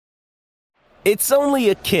It's only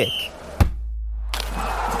a kick,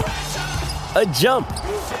 a jump,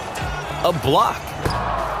 a block.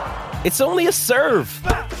 It's only a serve.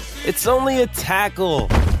 It's only a tackle,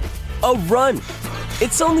 a run.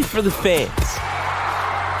 It's only for the fans.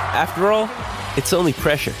 After all, it's only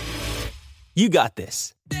pressure. You got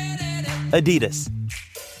this. Adidas.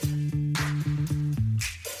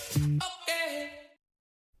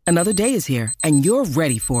 Another day is here, and you're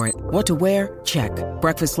ready for it. What to wear? Check.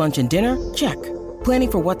 Breakfast, lunch, and dinner? Check.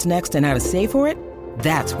 Planning for what's next and how to save for it?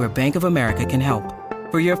 That's where Bank of America can help.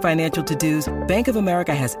 For your financial to-dos, Bank of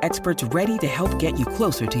America has experts ready to help get you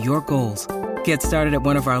closer to your goals. Get started at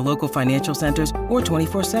one of our local financial centers or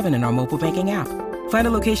 24/7 in our mobile banking app. Find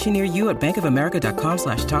a location near you at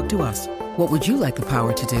bankofamerica.com/talktous. What would you like the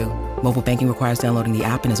power to do? Mobile banking requires downloading the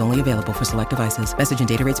app and is only available for select devices. Message and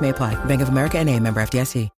data rates may apply. Bank of America N.A., member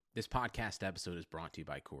FDIC. This podcast episode is brought to you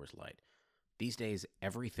by Coors Light. These days,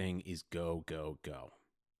 everything is go, go, go.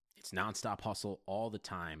 It's nonstop hustle all the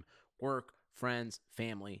time. Work, friends,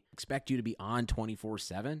 family, expect you to be on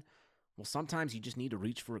 24/7? Well, sometimes you just need to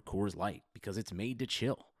reach for a Coors Light because it's made to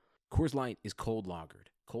chill. Coors Light is cold lagered,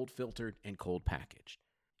 cold filtered, and cold packaged.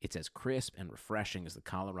 It's as crisp and refreshing as the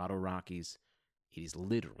Colorado Rockies. It is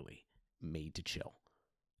literally made to chill.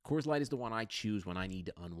 Coors Light is the one I choose when I need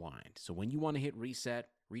to unwind. So when you want to hit reset,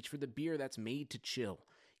 reach for the beer that's made to chill.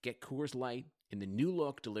 Get Coors Light in the new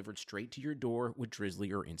look delivered straight to your door with Drizzly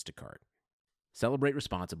or Instacart. Celebrate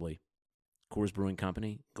responsibly. Coors Brewing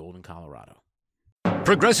Company, Golden, Colorado.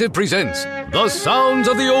 Progressive presents The Sounds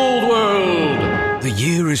of the Old World. The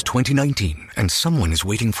year is 2019, and someone is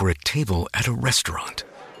waiting for a table at a restaurant.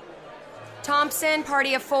 Thompson,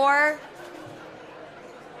 party of four.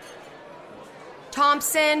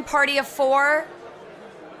 Thompson, party of four.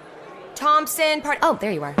 Thompson, party... Oh,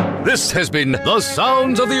 there you are. This has been The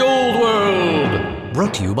Sounds of the Old World.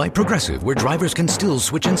 Brought to you by Progressive, where drivers can still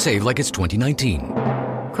switch and save like it's 2019.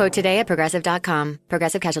 Quote today at Progressive.com.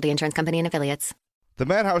 Progressive Casualty Insurance Company and Affiliates. The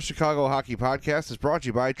Madhouse Chicago Hockey Podcast is brought to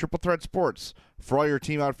you by Triple Threat Sports. For all your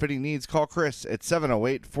team outfitting needs, call Chris at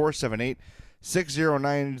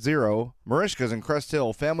 708-478-6090. Marishka's in Crest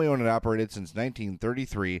Hill, family-owned and operated since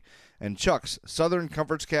 1933. And Chuck's Southern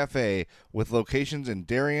Comforts Cafe with locations in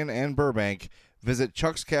Darien and Burbank. Visit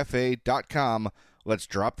chuckscafe.com. Let's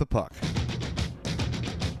drop the puck.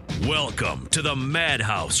 Welcome to the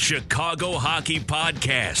Madhouse Chicago Hockey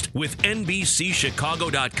Podcast with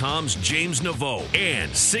NBCChicago.com's James Naveau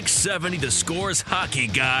and 670 The Score's hockey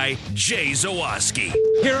guy, Jay Zawaski.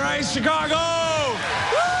 Here I Chicago!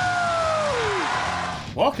 Woo!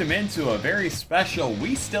 Welcome into a very special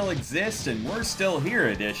We Still Exist and We're Still Here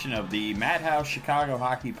edition of the Madhouse Chicago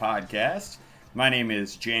Hockey Podcast. My name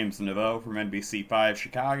is James Naveau from NBC5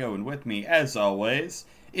 Chicago, and with me, as always,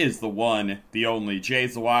 is the one, the only Jay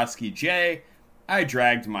Zawaski. Jay, I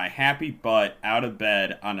dragged my happy butt out of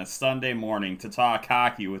bed on a Sunday morning to talk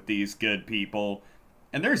hockey with these good people,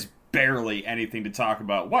 and there's barely anything to talk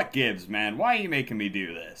about. What gives, man? Why are you making me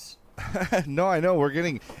do this? No, I know. We're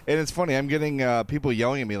getting, and it's funny, I'm getting people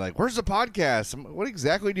yelling at me like, where's the podcast? What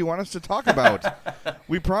exactly do you want us to talk about?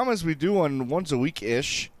 We promised we do one once a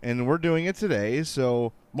week-ish, and we're doing it today,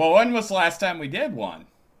 so... Well, when was the last time we did one?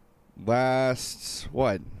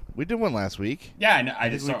 What? We did one last week. Yeah, I know. I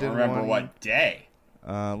just don't remember what day.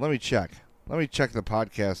 Let me check. Let me check the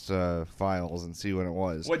podcast files and see when it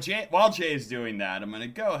was. While Jay's doing that, I'm going to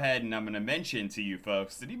go ahead and I'm going to mention to you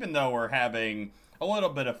folks that even though we're having a little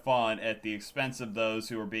bit of fun at the expense of those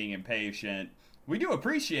who are being impatient, we do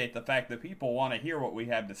appreciate the fact that people want to hear what we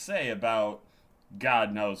have to say about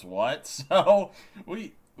God knows what. So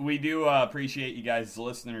we do appreciate you guys'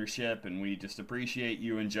 listenership, and we just appreciate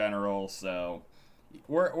you in general. So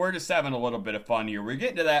we're just having a little bit of fun here. We're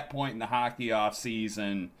getting to that point in the hockey off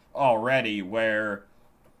season already where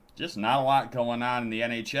just not a lot going on in the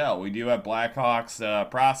NHL. We do have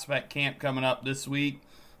Blackhawks prospect camp coming up this week.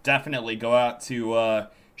 Definitely go out to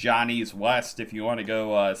Johnny's West if you want to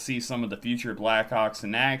go see some of the future Blackhawks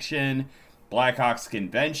in action. Blackhawks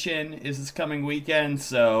convention is this coming weekend,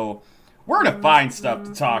 so we're going to find stuff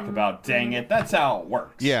to talk about, dang it. That's how it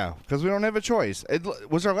works. Yeah, because we don't have a choice.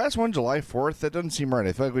 Was our last one July 4th? That doesn't seem right.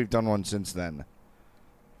 I feel like we've done one since then.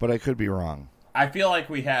 But I could be wrong. I feel like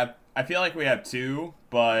we have two,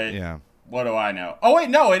 but yeah. What do I know? Oh, wait,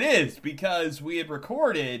 no, it is, because we had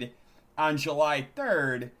recorded on July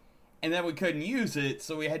 3rd, and then we couldn't use it,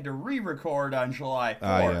 so we had to re-record on July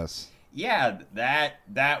 4th. Yes. Yeah,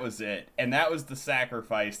 that was it. And that was the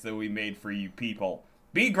sacrifice that we made for you people.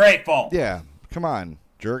 Be grateful. Yeah, come on,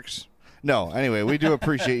 jerks. No, anyway, we do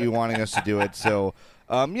appreciate you wanting us to do it. So,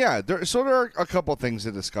 there are a couple things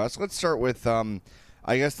to discuss. Let's start with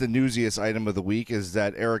I guess the newsiest item of the week is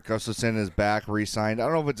that Eric Gustafson is back, re-signed. I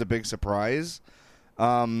don't know if it's a big surprise,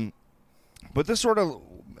 but this sort of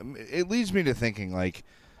it leads me to thinking, like,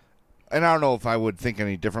 and I don't know if I would think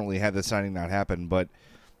any differently had the signing not happened, but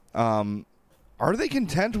are they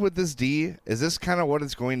content with this D? Is this kind of what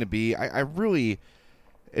it's going to be? I really,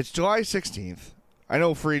 it's July 16th. I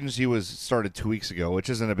know free agency was started 2 weeks ago, which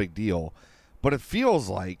isn't a big deal, but it feels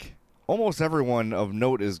like almost everyone of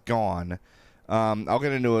note is gone. I'll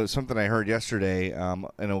get into something I heard yesterday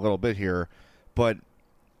in a little bit here, but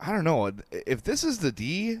I don't know. If this is the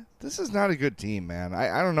D, this is not a good team, man.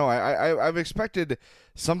 I don't know. I've expected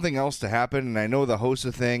something else to happen, and I know the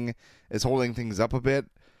Hossa thing is holding things up a bit,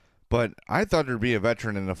 but I thought there'd be a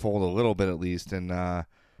veteran in the fold a little bit at least, and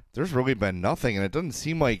there's really been nothing, and it doesn't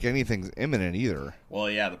seem like anything's imminent either. Well,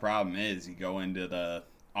 yeah, the problem is you go into the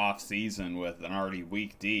off-season with an already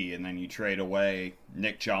weak D, and then you trade away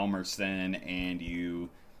Nick Chalmerson, and you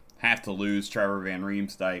have to lose Trevor Van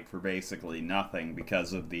Riemsdyk for basically nothing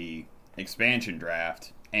because of the expansion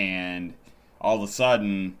draft, and all of a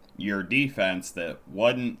sudden your defense that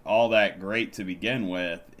wasn't all that great to begin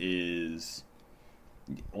with is,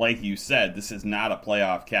 like you said, this is not a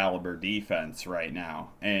playoff caliber defense right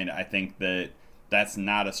now, and I think that that's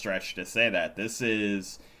not a stretch to say that. This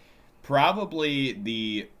is probably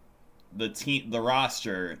the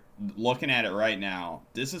roster, looking at it right now,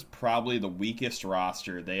 this is probably the weakest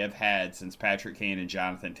roster they have had since Patrick Kane and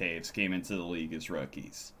Jonathan Taves came into the league as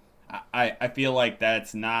rookies. I feel like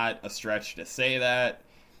that's not a stretch to say that.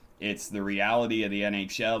 It's the reality of the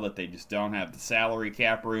NHL that they just don't have the salary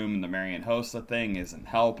cap room, and the Marian Hossa thing isn't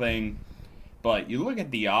helping. But you look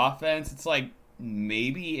at the offense, it's like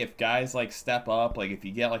maybe if guys like step up, like if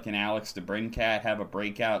you get like an Alex DeBrincat have a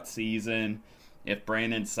breakout season, if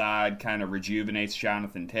Brandon Saad kind of rejuvenates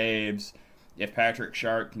Jonathan Taves, if Patrick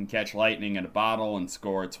Sharp can catch lightning in a bottle and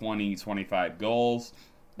score 20, 25 goals,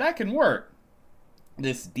 that can work.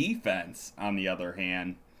 This defense, on the other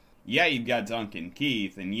hand, yeah, you've got Duncan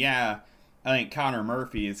Keith, and yeah, I think Connor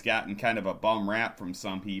Murphy has gotten kind of a bum rap from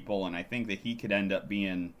some people, and I think that he could end up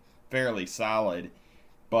being fairly solid.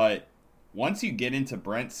 But once you get into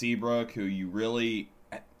Brent Seabrook, who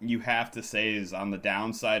you have to say is on the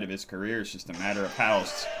downside of his career, it's just a matter of how.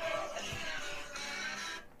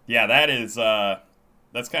 Yeah,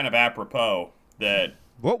 that's kind of apropos. That.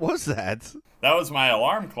 What was that? That was my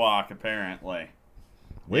alarm clock, apparently.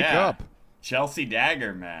 Wake up. Chelsea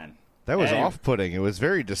Dagger, man. That was off-putting. It was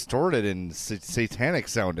very distorted and satanic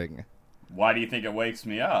sounding. Why do you think it wakes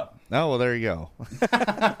me up? Oh, well, there you go.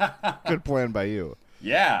 Good plan by you.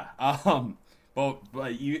 Yeah.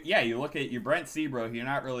 But you look at your Brent Seabrook, you're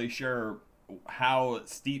not really sure how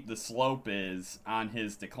steep the slope is on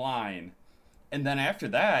his decline. And then after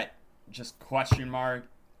that, just question mark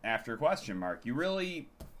after question mark. You really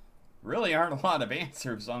aren't a lot of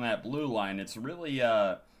answers on that blue line. It's really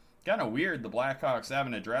kind of weird the Blackhawks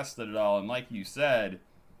haven't addressed it at all. And like you said,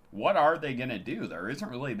 what are they going to do? There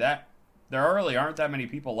really aren't that many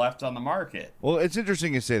people left on the market. Well, it's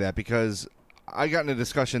interesting you say that because I got in a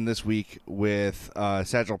discussion this week with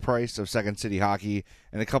Satchel Price of Second City Hockey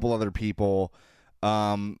and a couple other people.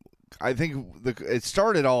 I think it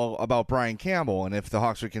started all about Brian Campbell and if the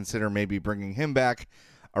Hawks would consider maybe bringing him back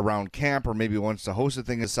around camp, or maybe once the Hossa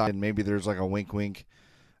thing aside, maybe there's like a wink-wink,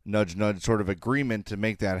 nudge-nudge sort of agreement to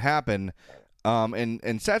make that happen.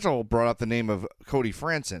 And Satchel brought up the name of Cody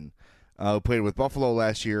Franson, who played with Buffalo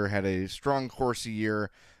last year, had a strong Corsi year.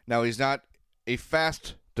 Now, he's not a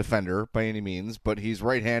fast defender by any means, but he's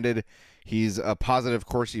right-handed. He's a positive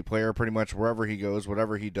Corsi player pretty much wherever he goes,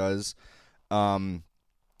 whatever he does. And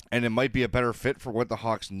it might be a better fit for what the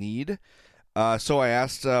Hawks need. So I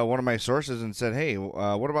asked one of my sources and said, hey,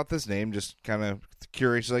 what about this name? Just kind of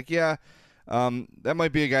curious. He's like, yeah, that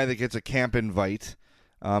might be a guy that gets a camp invite,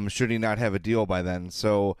 should he not have a deal by then.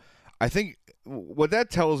 So I think what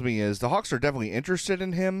that tells me is the Hawks are definitely interested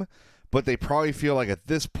in him, but they probably feel like at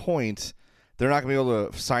this point they're not going to be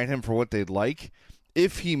able to sign him for what they'd like.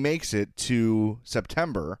 If he makes it to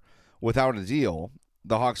September without a deal,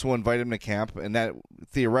 the Hawks will invite him to camp, and that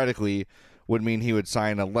theoretically would mean he would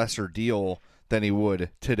sign a lesser deal than he would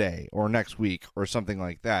today or next week or something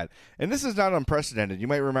like that. And this is not unprecedented. You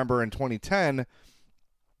might remember in 2010,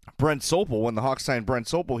 Brent Sopel, when the Hawks signed Brent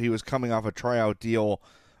Sopel, he was coming off a tryout deal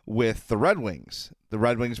with the Red Wings. The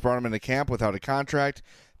Red Wings brought him into camp without a contract,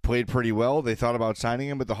 played pretty well. They thought about signing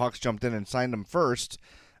him, but the Hawks jumped in and signed him first,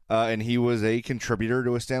 and he was a contributor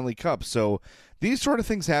to a Stanley Cup. So these sort of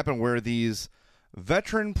things happen where these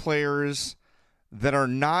veteran players that are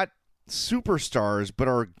not superstars but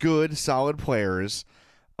are good, solid players,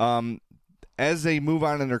 and as they move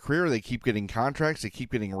on in their career, they keep getting contracts, they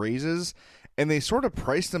keep getting raises, and they sort of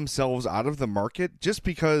price themselves out of the market just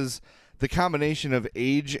because the combination of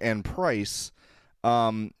age and price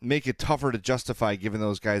make it tougher to justify giving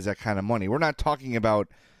those guys that kind of money. We're not talking about,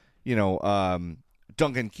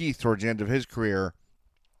 Duncan Keith towards the end of his career.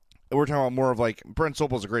 We're talking about more of like Brent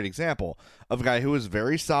Sopel's a great example of a guy who was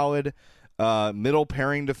very solid, middle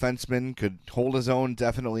pairing defenseman, could hold his own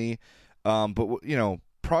definitely, but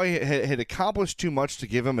probably had accomplished too much to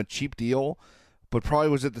give him a cheap deal, but probably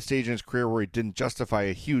was at the stage in his career where he didn't justify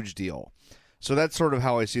a huge deal. So that's sort of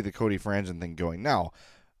how I see the Cody Franzen thing going. Now,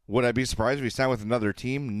 would I be surprised if he signed with another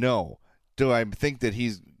team? No. Do I think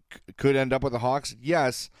that could end up with the Hawks?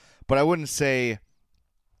 Yes, but I wouldn't say,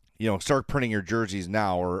 start printing your jerseys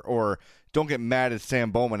now or don't get mad at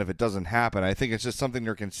Sam Bowman if it doesn't happen. I think it's just something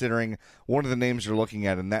you're considering, one of the names you're looking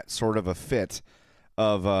at, and that sort of a fit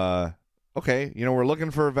of, okay, we're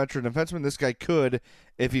looking for a veteran defenseman. This guy could,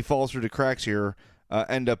 if he falls through the cracks here,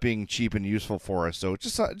 end up being cheap and useful for us. So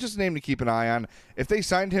just a name to keep an eye on. If they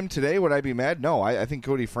signed him today, would I be mad? No, I think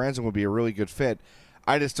Cody Franzen would be a really good fit.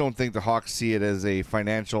 I just don't think the Hawks see it as a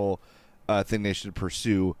financial thing they should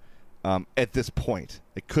pursue at this point.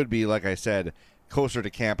 It could be, like I said, closer to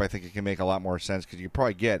camp. I think it can make a lot more sense because you could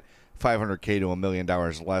probably get $500K to $1 million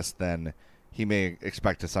less than he may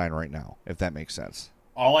expect to sign right now, if that makes sense.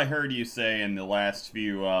 All I heard you say in the last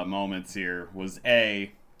few moments here was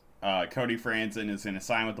Cody Franzen is going to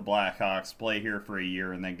sign with the Blackhawks, play here for a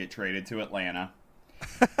year, and then get traded to Atlanta.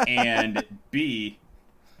 And B,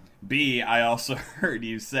 I also heard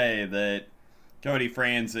you say that Cody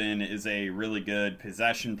Franzen is a really good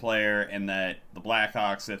possession player and that the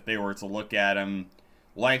Blackhawks, if they were to look at him,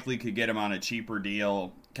 likely could get him on a cheaper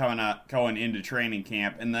deal going into training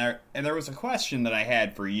camp. And there was a question that I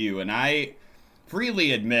had for you, and I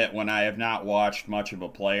freely admit when I have not watched much of a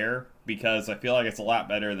player, because I feel like it's a lot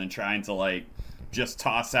better than trying to just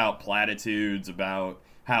toss out platitudes about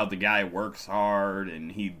how the guy works hard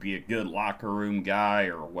and he'd be a good locker room guy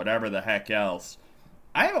or whatever the heck else.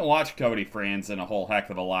 I haven't watched Cody Franzen a whole heck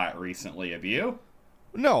of a lot recently. Have you?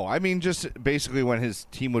 No, I mean just basically when his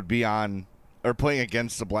team would be on or playing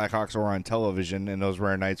against the Blackhawks or on television, and those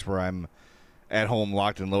rare nights where I'm at home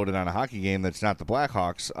locked and loaded on a hockey game that's not the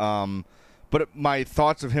Blackhawks. But my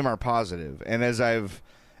thoughts of him are positive, and as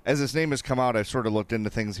this name has come out, I've sort of looked into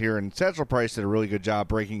things here, and Satchel Price did a really good job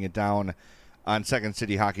breaking it down on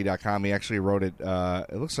SecondCityHockey.com. He actually wrote it,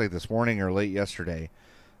 it looks like this morning or late yesterday.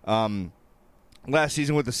 Last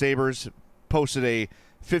season with the Sabres, posted a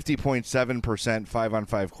 50.7%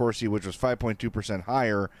 5-on-5 Corsi, which was 5.2%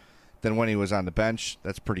 higher than when he was on the bench.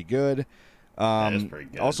 That's pretty good. That is pretty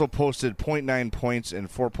good. Also posted 0.9 points and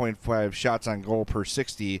 4.5 shots on goal per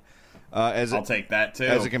 60. I'll take that, too.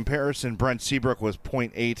 As a comparison, Brent Seabrook was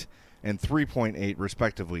 0.8 and 3.8,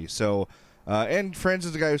 respectively. So, and Franz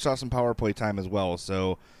is a guy who saw some power play time as well.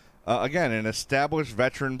 So, again, an established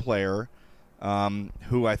veteran player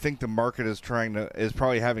who I think the market is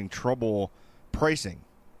probably having trouble pricing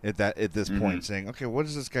at this point, saying, okay, what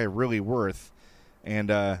is this guy really worth?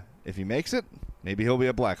 And if he makes it, maybe he'll be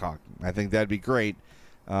a Blackhawk. I think that'd be great.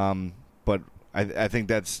 But I think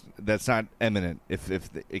that's not imminent. If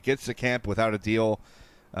it gets to camp without a deal,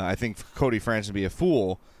 I think Cody Franzen would be a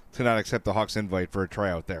fool to not accept the Hawks' invite for a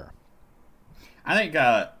tryout there. I think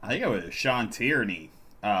it was Sean Tierney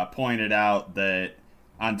pointed out that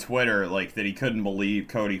on Twitter, that he couldn't believe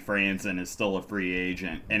Cody Franzen is still a free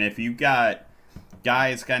agent. And if you've got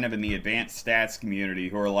guys kind of in the advanced stats community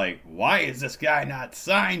who are like, why is this guy not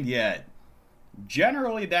signed yet?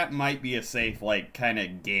 Generally, that might be a safe, kind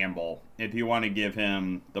of gamble if you want to give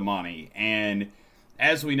him the money. And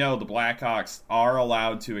as we know, the Blackhawks are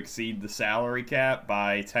allowed to exceed the salary cap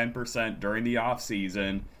by 10% during the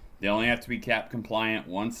offseason. They only have to be cap compliant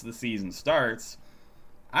once the season starts.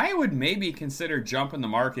 I would maybe consider jumping the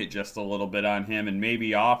market just a little bit on him and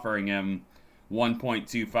maybe offering him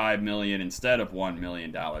 $1.25 million instead of $1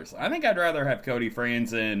 million. I think I'd rather have Cody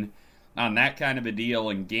Franzen on that kind of a deal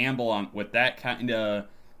and gamble with that kind of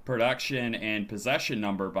production and possession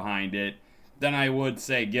number behind it than I would,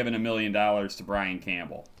 say, giving $1 million to Brian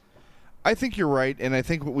Campbell. I think you're right, and I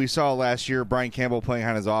think what we saw last year, Brian Campbell playing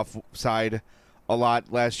on his offside a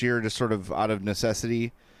lot last year, just sort of out of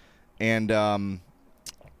necessity. And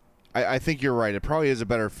I think you're right. It probably is a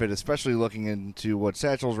better fit, especially looking into what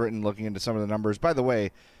Satchel's written, looking into some of the numbers. By the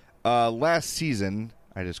way, last season,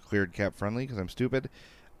 I just cleared cap friendly because I'm stupid.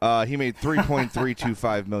 He made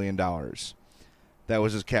 $3.325 million. That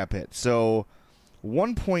was his cap hit. So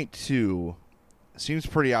 1.2 seems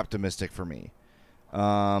pretty optimistic for me.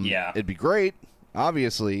 Yeah. It'd be great,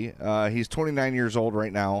 obviously. He's 29 years old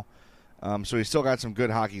right now. So he's still got some good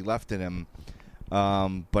hockey left in him.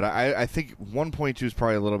 But I think 1.2 is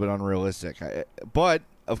probably a little bit unrealistic. But,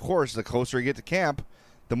 of course, the closer you get to camp,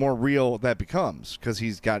 the more real that becomes because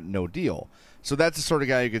he's got no deal. So that's the sort of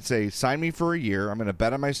guy you could say, sign me for a year, I'm going to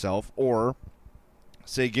bet on myself, or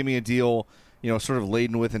say give me a deal, sort of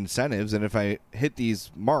laden with incentives, and if I hit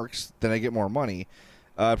these marks, then I get more money.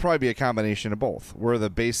 It'd probably be a combination of both, where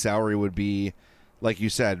the base salary would be, like you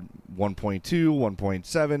said, 1.2,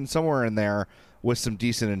 1.7, somewhere in there, with some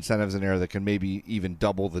decent incentives in there that can maybe even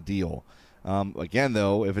double the deal. Again,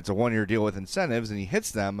 though, if it's a one-year deal with incentives and he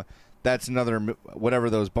hits them, that's another,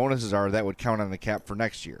 whatever those bonuses are, that would count on the cap for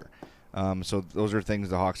next year. So those are things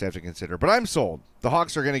the Hawks have to consider. But I'm sold. The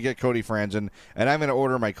Hawks are going to get Cody Franzen, and I'm going to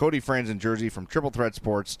order my Cody Franzen jersey from Triple Threat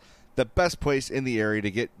Sports, the best place in the area to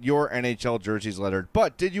get your NHL jerseys lettered.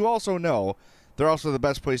 But did you also know they're also the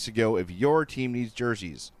best place to go if your team needs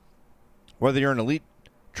jerseys? Whether you're an elite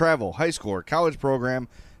travel, high school, or college program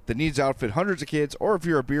that needs to outfit hundreds of kids, or if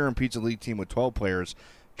you're a beer and pizza league team with 12 players,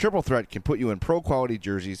 Triple Threat can put you in pro-quality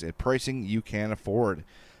jerseys at pricing you can afford.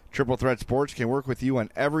 Triple Threat Sports can work with you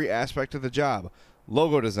on every aspect of the job.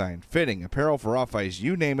 Logo design, fitting, apparel for off-ice,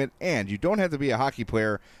 you name it, and you don't have to be a hockey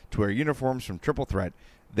player to wear uniforms from Triple Threat.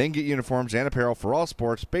 Then get uniforms and apparel for all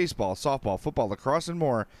sports, baseball, softball, football, lacrosse, and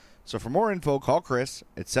more. So for more info, call Chris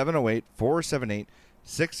at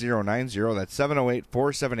 708-478-6090. That's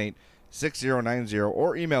 708-478-6090.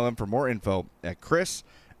 Or email him for more info at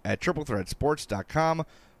chris@triplethreatsports.com.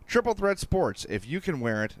 Triple Threat Sports, if you can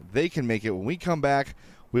wear it, they can make it. When we come back,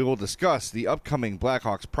 we will discuss the upcoming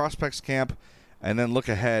Blackhawks prospects camp and then look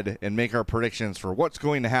ahead and make our predictions for what's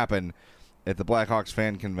going to happen at the Blackhawks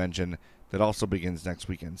fan convention that also begins next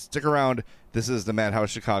weekend. Stick around. This is the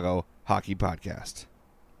Madhouse Chicago Hockey Podcast.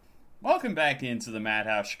 Welcome back into the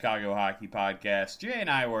Madhouse Chicago Hockey Podcast. Jay and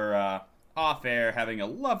I were off air having a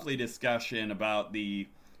lovely discussion about the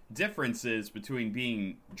differences between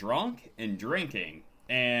being drunk and drinking.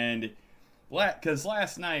 And because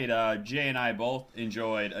last night, Jay and I both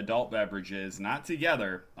enjoyed adult beverages, not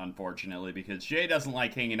together, unfortunately, because Jay doesn't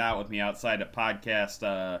like hanging out with me outside of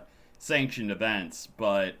podcast sanctioned events.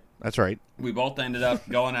 But that's right. We both ended up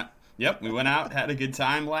going out. Yep, we went out, had a good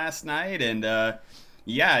time last night, and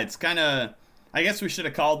yeah, it's kind of. I guess we should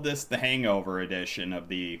have called this the Hangover edition of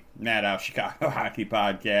the Madhouse Chicago Hockey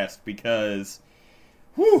Podcast because,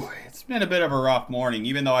 it's been a bit of a rough morning.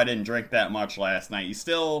 Even though I didn't drink that much last night, you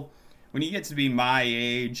still. When you get to be my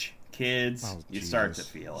age, kids, you start to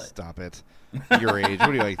feel it. Stop it. Your age. What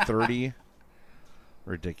are you, like 30?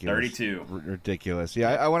 Ridiculous. 32. Ridiculous. Yeah,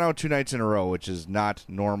 I went out 2 nights in a row, which is not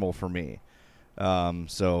normal for me.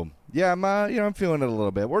 So, yeah, I'm feeling it a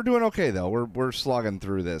little bit. We're doing okay, though. We're slogging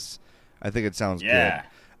through this. I think it sounds good.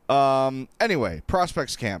 Anyway,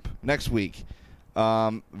 Prospects Camp next week.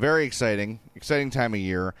 Very exciting. Exciting time of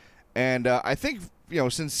year. And I think,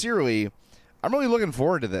 sincerely, I'm really looking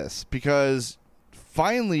forward to this because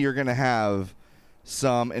finally you're going to have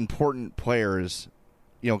some important players,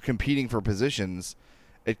 competing for positions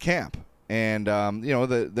at camp. And,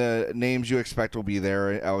 the names you expect will be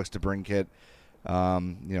there, Alex DeBrincat,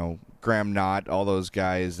 Graham Knott, all those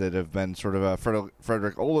guys that have been sort of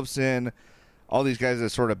Frederick Olofsson, all these guys that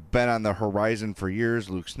have sort of been on the horizon for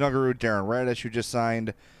years, Luke Snuggerud, Darren Radish, who just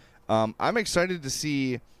signed. I'm excited to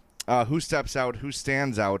see who steps out, who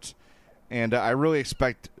stands out. And I really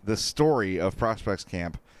expect the story of Prospects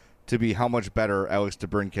Camp to be how much better Alex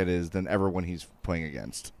DeBrincat is than ever when he's playing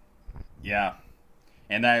against. Yeah,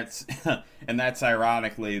 and that's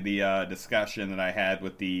ironically the discussion that I had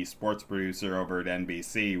with the sports producer over at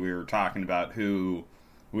NBC. We were talking about who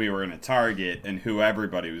we were going to target and who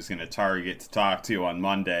everybody was going to target to talk to on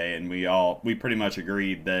Monday, and we pretty much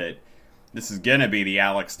agreed that this is going to be the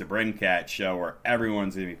Alex DeBrincat show where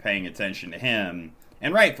everyone's going to be paying attention to him.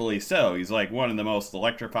 And rightfully so. He's like one of the most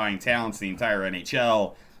electrifying talents in the entire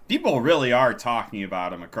NHL. People really are talking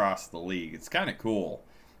about him across the league. It's kind of cool.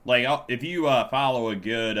 Like, if you follow a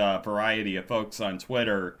good variety of folks on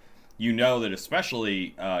Twitter, you know that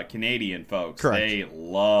especially Canadian folks, Correct. They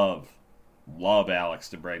love Alex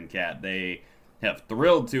DeBrincat. They have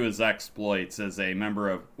thrilled to his exploits as a member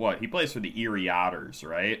of, he plays for the Erie Otters,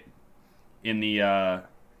 right?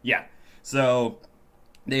 So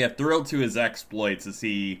they have thrilled to his exploits as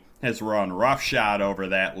he has run roughshod over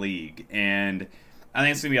that league. And I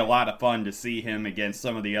think it's going to be a lot of fun to see him against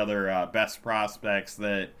some of the other best prospects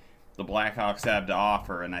that the Blackhawks have to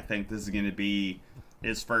offer. And I think this is going to be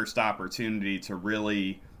his first opportunity to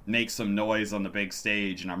really make some noise on the big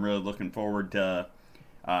stage. And I'm really looking forward to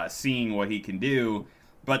seeing what he can do.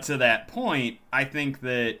 But to that point, I think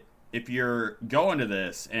that if you're going to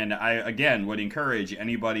this, and I, again, would encourage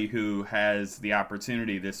anybody who has the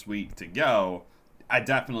opportunity this week to go, I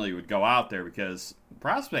definitely would go out there because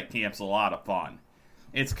prospect camp's a lot of fun.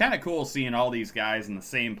 It's kind of cool seeing all these guys in the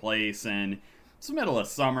same place, and it's the middle of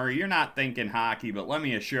summer. You're not thinking hockey, but let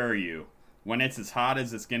me assure you, when it's as hot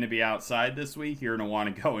as it's going to be outside this week, you're going to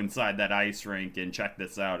want to go inside that ice rink and check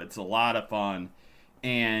this out. It's a lot of fun,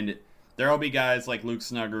 and there will be guys like Luke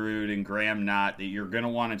Snuggerud and Graham Knott that you're going to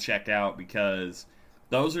want to check out because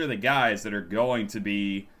those are the guys that are going to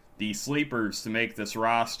be the sleepers to make this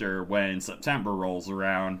roster when September rolls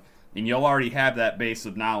around, and you'll already have that base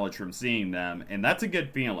of knowledge from seeing them, and that's a good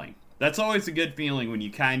feeling. That's always a good feeling when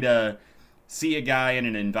you kind of see a guy in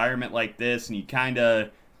an environment like this and you kind of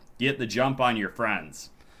get the jump on your friends.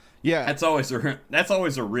 Yeah, that's always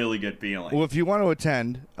a really good feeling. Well, if you want to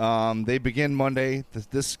attend, they begin Monday,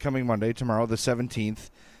 this coming Monday, tomorrow, the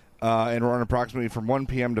 17th, and run approximately from 1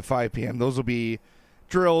 p.m. to 5 p.m. Those will be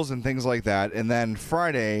drills and things like that. And then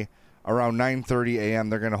Friday, around 9:30 a.m.,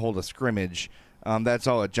 they're going to hold a scrimmage. That's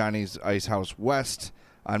all at Johnny's Ice House West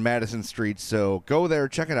on Madison Street. So go there,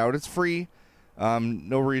 check it out. It's free.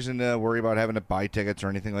 No reason to worry about having to buy tickets or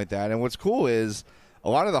anything like that. And what's cool is a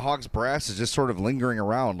lot of the Hawks brass is just sort of lingering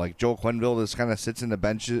around. Like Joe Quenneville just kind of sits in the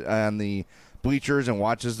bench on the bleachers and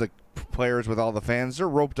watches the players with all the fans. They're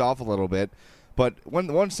roped off a little bit, but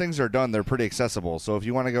once things are done, they're pretty accessible. So if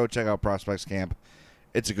you want to go check out Prospects Camp,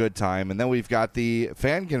 it's a good time. And then we've got the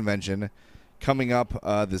fan convention coming up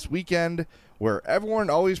this weekend, where everyone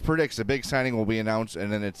always predicts a big signing will be announced,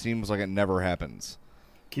 and then it seems like it never happens.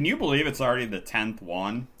 Can you believe it's already the 10th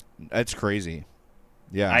one? That's crazy.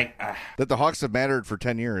 Yeah, that the Hawks have mattered for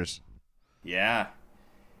 10 years. Yeah,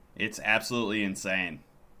 it's absolutely insane.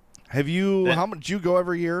 How much do you go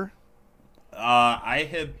every year? I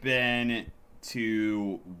have been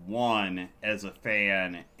to one as a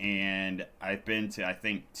fan, and I've been to, I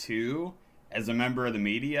think, 2 as a member of the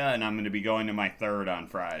media, and I'm going to be going to my 3rd on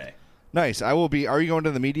Friday. Nice. I will be. Are you going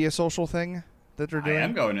to the media social thing that they're doing? I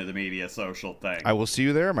am going to the media social thing. I will see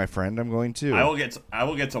you there, my friend. I'm going to. I will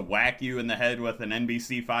get to whack you in the head with an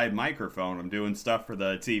NBC5 microphone. I'm doing stuff for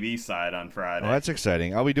the TV side on Friday. Oh, that's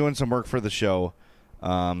exciting. I'll be doing some work for the show.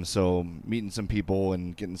 So meeting some people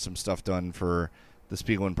and getting some stuff done for the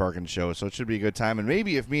Spiegel and Parkin show. So it should be a good time. And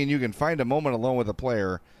maybe if me and you can find a moment alone with a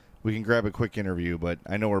player, we can grab a quick interview. But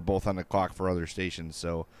I know we're both on the clock for other stations,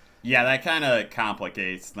 so. Yeah, that kind of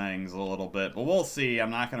complicates things a little bit, but we'll see.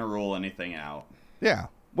 I'm not going to rule anything out. Yeah,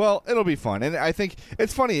 well, it'll be fun. And I think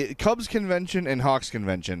it's funny, Cubs convention and Hawks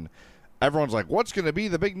convention, everyone's like, what's going to be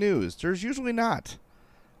the big news? There's usually not.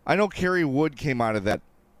 I know Kerry Wood came out of that,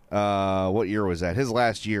 what year was that? His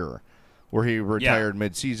last year, where he retired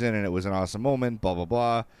mid-season, and it was an awesome moment, blah, blah,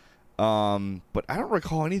 blah. But I don't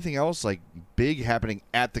recall anything else, like, big happening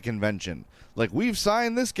at the convention. Like, we've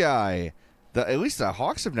signed this guy. At least the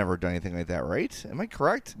Hawks have never done anything like that, right? Am I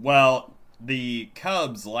correct? Well, the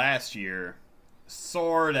Cubs last year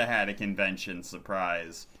sort of had a convention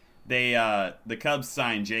surprise. The Cubs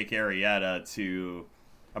signed Jake Arrieta to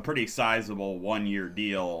a pretty sizable 1-year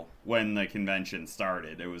deal when the convention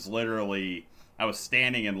started. It was literally, I was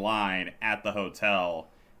standing in line at the hotel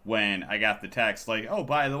when I got the text like, oh,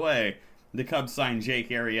 by the way, the Cubs signed Jake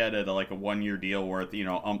Arrieta to like a 1-year deal worth,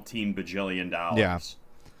 umpteen bajillion dollars. Yeah.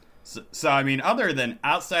 So, I mean, other than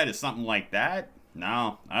outside of something like that,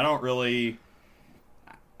 no, I don't really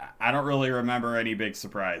remember any big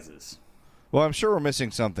surprises. Well, I'm sure we're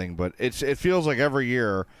missing something, but it feels like every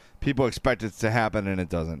year people expect it to happen and it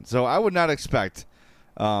doesn't. So I would not expect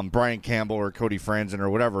Brian Campbell or Cody Franzen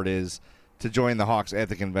or whatever it is to join the Hawks at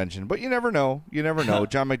the convention. But you never know. You never know.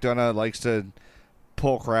 John McDonough likes to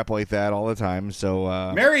pull crap like that all the time. So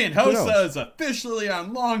Marian Hossa is officially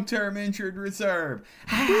on long-term injured reserve.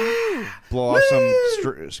 Blow off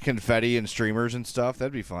some confetti and streamers and stuff.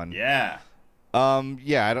 That'd be fun. Yeah. I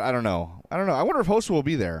don't know. I wonder if Hossa will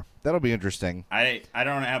be there. That'll be interesting. I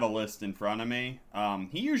don't have a list in front of me.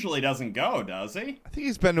 He usually doesn't go, does he? I think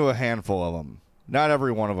he's been to a handful of them. Not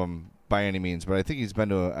every one of them by any means, but I think he's been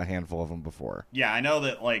to a handful of them before. Yeah, I know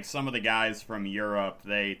that like some of the guys from Europe,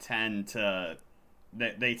 they tend to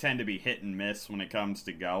be hit and miss when it comes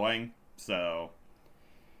to going. So,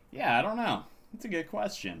 yeah, I don't know. It's a good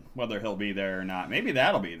question whether he'll be there or not. Maybe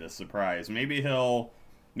that'll be the surprise. Maybe he'll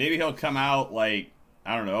come out like,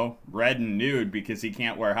 I don't know, red and nude because he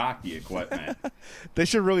can't wear hockey equipment. They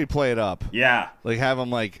should really play it up. Yeah. Like have him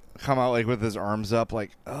like come out like with his arms up like,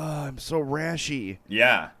 oh, I'm so rashy.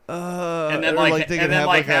 Yeah. And then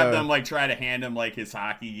have them like try to hand him like his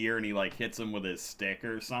hockey gear and he like hits him with his stick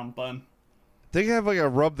or something. They can have like a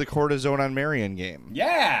rub the cortisone on Marion game.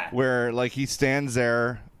 Yeah. Where like he stands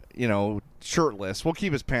there shirtless. We'll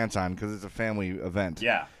keep his pants on because it's a family event.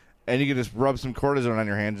 Yeah. And you can just rub some cortisone on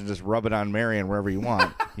your hands and just rub it on Marion wherever you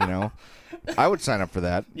want, I would sign up for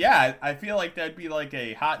that. Yeah, I feel like that'd be like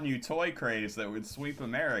a hot new toy craze that would sweep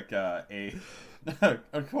America. A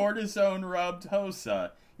cortisone-rubbed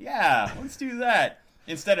Hosa. Yeah, let's do that.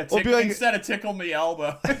 Instead of Tickle Me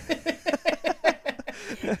Elbow.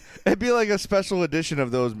 It'd be like a special edition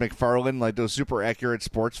of those McFarlane, like those super accurate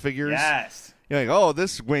sports figures. Yes. You're like, oh,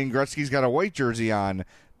 this Wayne Gretzky's got a white jersey on.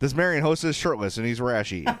 This Marion Hossa is shirtless and he's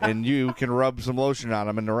rashy. And you can rub some lotion on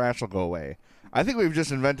him and the rash will go away. I think we've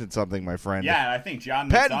just invented something, my friend. Yeah, I think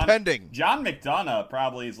Patent pending. John McDonough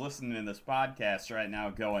probably is listening to this podcast right now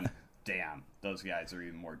going, damn, those guys are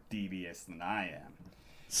even more devious than I am.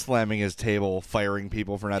 Slamming his table, firing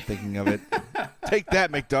people for not thinking of it. Take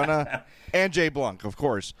that, McDonough. And Jay Blunk, of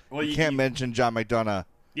course. Well, you can't mention John McDonough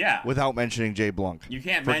without mentioning Jay Blunk. You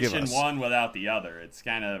can't mention one without the other. It's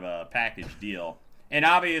kind of a package deal. And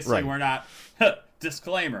obviously we're not,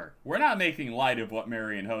 disclaimer, we're not making light of what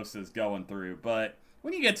Marion Host is going through, but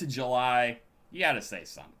when you get to July, you got to say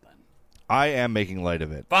something. I am making light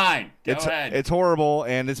of it. Fine, go ahead. It's horrible,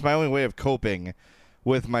 and it's my only way of coping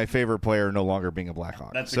with my favorite player no longer being a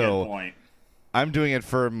Blackhawk. That's a good point. I'm doing it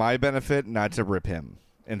for my benefit, not to rip him,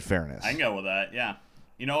 in fairness. I can go with that, yeah.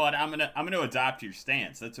 You know what? I'm gonna adopt your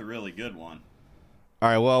stance. That's a really good one. All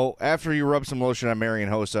right, well, after you rub some lotion on Marion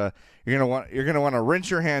Hossa, you're gonna want to rinse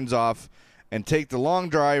your hands off and take the long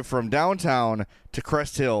drive from downtown to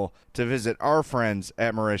Crest Hill to visit our friends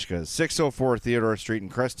at Marishka's, 604 Theodore Street in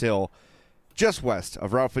Crest Hill, just west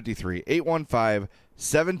of Route 53,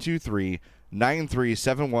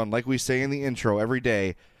 815-723-9371. Like we say in the intro every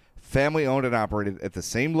day, family owned and operated at the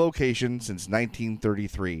same location since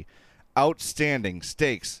 1933. Outstanding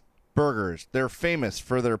steaks, burgers. They're famous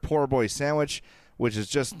for their poor boy sandwich, which is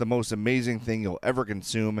just the most amazing thing you'll ever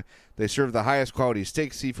consume. They serve the highest quality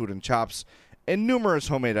steak, seafood, and chops, and numerous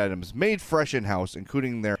homemade items made fresh in-house,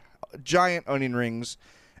 including their giant onion rings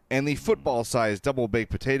and the football-sized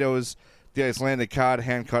double-baked potatoes. The Icelandic cod,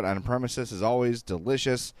 hand-cut on premises, is always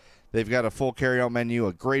delicious. They've got a full carry-out menu,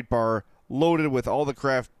 a great bar, loaded with all the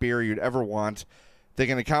craft beer you'd ever want. They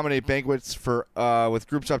can accommodate banquets with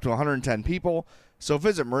groups up to 110 people. So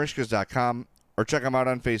visit Marishkas.com or check them out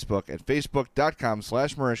on Facebook at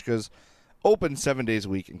facebook.com/Marishkas. Open 7 days a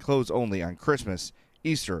week and close only on Christmas,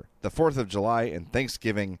 Easter, the 4th of July, and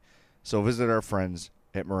Thanksgiving. So visit our friends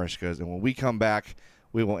at Marishkas. And when we come back,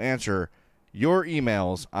 we will answer your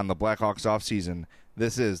emails on the Blackhawks offseason.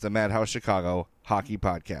 This is the Madhouse Chicago Hockey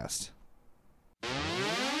Podcast.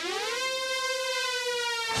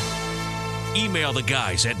 Email the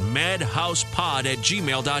guys at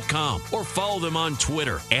madhousepod@gmail.com or follow them on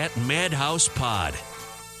Twitter at madhousepod.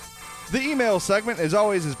 The email segment, as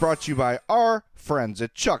always, is brought to you by our friends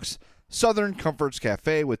at Chuck's Southern Comforts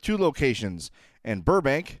Cafe with 2 locations in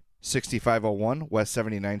Burbank, 6501 West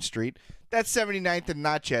 79th Street. That's 79th and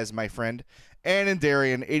Natchez, my friend. And in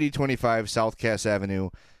Darien, 8025 South Cass Avenue.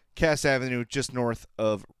 Cass Avenue, just north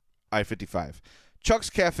of I-55.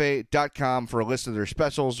 ChucksCafe.com for a list of their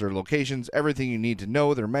specials, their locations, everything you need to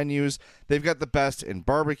know, their menus. They've got the best in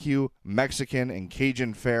barbecue, Mexican, and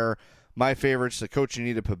Cajun fare. My favorites, the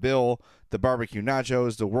Cochinita Pibil, the barbecue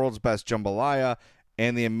nachos, the world's best jambalaya,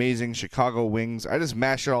 and the amazing Chicago wings. I just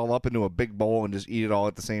mash it all up into a big bowl and just eat it all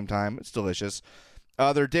at the same time. It's delicious.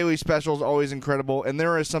 Their daily specials, always incredible, and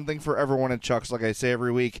there is something for everyone at Chuck's, like I say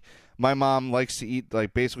every week. My mom likes to eat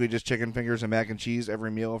basically just chicken fingers and mac and cheese every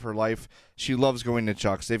meal of her life. She loves going to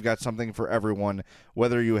Chuck's. They've got something for everyone,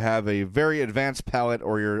 whether you have a very advanced palate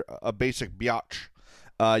or you're a basic biatch.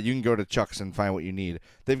 You can go to Chuck's and find what you need.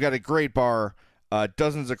 They've got a great bar,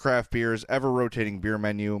 dozens of craft beers, ever-rotating beer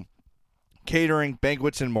menu, catering,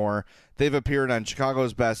 banquets, and more. They've appeared on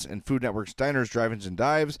Chicago's Best and Food Network's Diners, Drive-Ins, and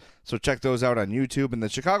Dives, so check those out on YouTube. And the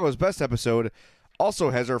Chicago's Best episode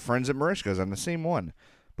also has our friends at Marishka's on the same one.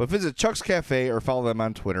 But visit Chuck's Cafe or follow them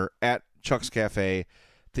on Twitter at Chuck's Cafe.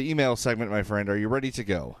 The email segment, my friend, are you ready to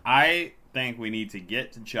go? I think we need to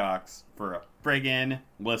get to Chuck's for a friggin'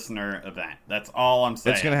 listener event. That's all I'm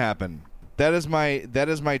saying. It's going to happen. That is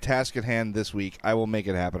my task at hand this week. I will make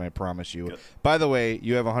it happen, I promise you. Good. By the way,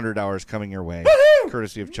 you have $100 coming your way. Woo-hoo!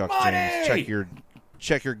 Courtesy of Chuck's James.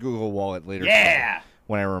 Check your Google Wallet later today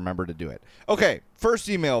when I remember to do it. Okay, first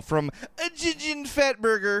email from Jijin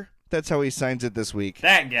Fatburger. That's how he signs it this week.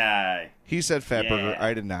 That guy. He said Fatburger.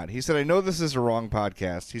 I did not. He said, I know this is a wrong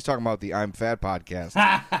podcast. He's talking about the I'm Fat podcast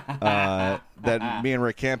that me and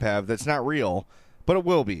Rick Camp have. That's not real. But it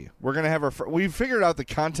will be. We're going to have we've figured out the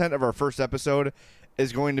content of our first episode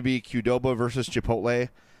is going to be Qdoba versus Chipotle.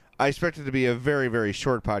 I expect it to be a very, very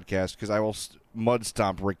short podcast because I will mud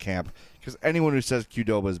stomp Rick Camp because anyone who says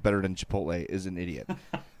Qdoba is better than Chipotle is an idiot.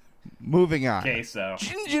 Moving on. Queso.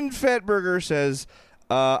 Gingin Fatburger says,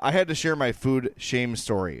 I had to share my food shame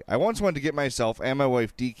story. I once went to get myself and my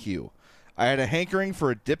wife DQ. I had a hankering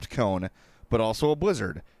for a dipped cone, but also a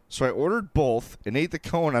blizzard. So I ordered both and ate the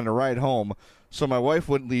cone on the ride home so my wife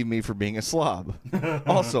wouldn't leave me for being a slob.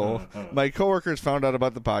 Also, my coworkers found out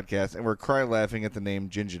about the podcast and were cry laughing at the name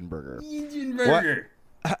Gingin Burger. Gingin Burger.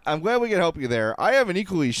 I'm glad we can help you there. I have an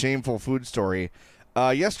equally shameful food story.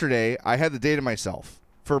 Yesterday, I had the day to myself.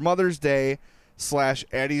 For Mother's Day /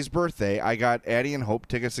 Addie's birthday, I got Addie and Hope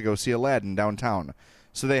tickets to go see Aladdin downtown.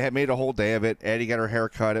 So they had made a whole day of it. Addie got her hair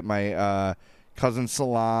cut at my cousin's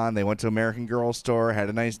salon. They went to American Girl store, had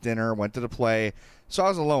a nice dinner, went to the play. So I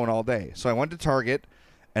was alone all day. So I went to Target,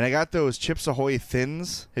 and I got those Chips Ahoy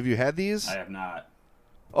Thins. Have you had these? I have not.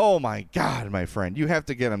 Oh, my God, my friend. You have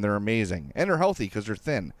to get them. They're amazing. And they're healthy because they're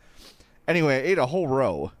thin. Anyway, I ate a whole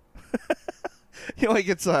row. Like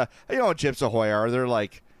it's, you know what Chips Ahoy are. They're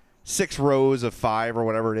like 6 rows of 5 or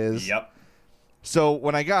whatever it is. Yep. So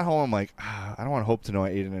when I got home, I'm like, I don't want Hope to know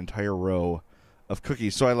I ate an entire row of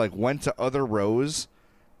cookies. So I like went to other rows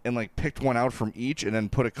and like picked one out from each and then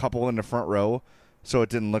put a couple in the front row so it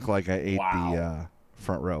didn't look like I ate the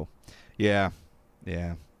front row. Yeah.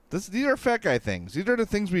 These are fat guy things. These are the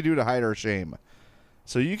things we do to hide our shame.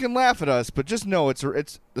 So you can laugh at us, but just know it's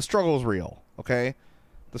the struggle is real, okay?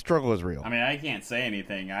 The struggle is real. I mean, I can't say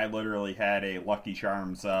anything. I literally had a Lucky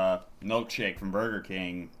Charms milkshake from Burger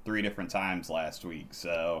King 3 different times last week.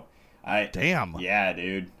 So Damn. Yeah,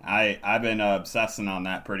 dude. I've been obsessing on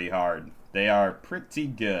that pretty hard. They are pretty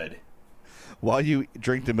good. While you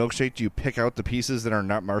drink the milkshake, do you pick out the pieces that are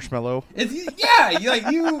not marshmallow? It's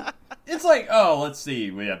like, oh, let's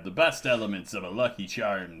see. We have the best elements of a Lucky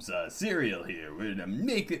Charms cereal here. We're going to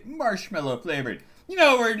make it marshmallow flavored. You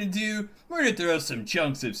know what we're going to do? We're going to throw some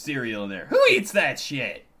chunks of cereal in there. Who eats that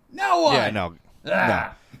shit? No one. Yeah, no.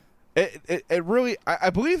 It really, I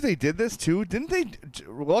believe they did this too. Didn't they?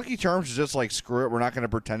 Lucky Charms was just like, screw it, we're not going to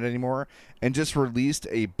pretend anymore, and just released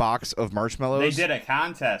a box of marshmallows. They did a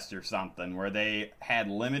contest or something where they had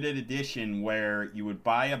limited edition where you would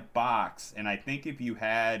buy a box, and I think if you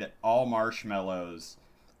had all marshmallows,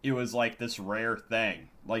 it was like this rare thing.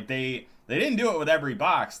 Like they didn't do it with every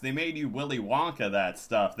box. They made you Willy Wonka that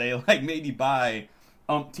stuff. They like made you buy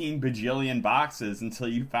umpteen bajillion boxes until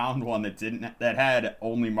you found one that had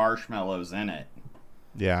only marshmallows in it.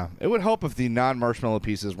 Yeah, it would help if the non-marshmallow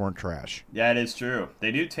pieces weren't trash. Yeah, it is true.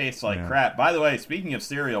 They do taste like crap. By the way, speaking of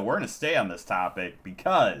cereal, we're going to stay on this topic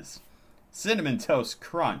because Cinnamon Toast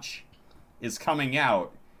Crunch is coming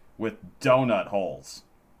out with donut holes.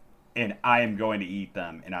 And I am going to eat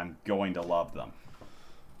them, and I'm going to love them.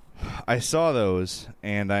 I saw those,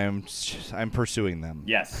 and I'm pursuing them.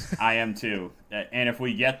 Yes, I am too. And if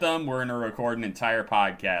we get them, we're going to record an entire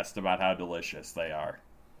podcast about how delicious they are.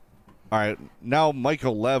 All right, now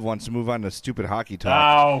Michael Lev wants to move on to stupid hockey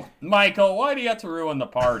talk. Oh, Michael, why do you have to ruin the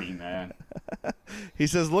party, man? He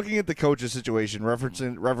says, looking at the coach's situation,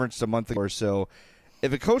 referenced a month ago or so,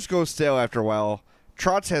 if a coach goes stale after a while,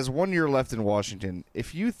 Trotz has 1 year left in Washington.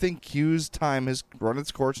 If you think Q's time has run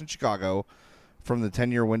its course in Chicago from the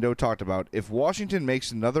 10-year window talked about, if Washington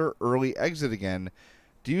makes another early exit again,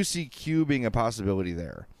 do you see Q being a possibility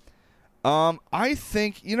there? I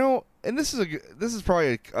think, and this is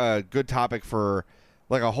probably a good topic for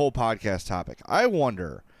like a whole podcast topic. I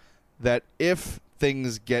wonder that if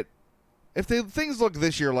things look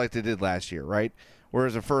this year like they did last year, right?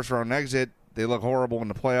 Whereas a first round exit, they look horrible in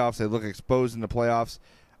the playoffs. They look exposed in the playoffs.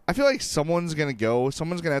 I feel like someone's going to go.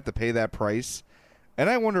 Someone's going to have to pay that price. And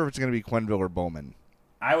I wonder if it's going to be Quenneville or Bowman.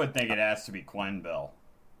 I would think it has to be Quenneville,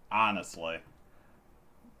 honestly.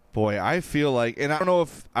 Boy, I feel like, and I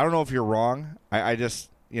don't know if you're wrong. I just,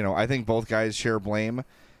 I think both guys share blame.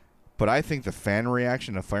 But I think the fan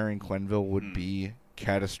reaction to firing Quenneville would be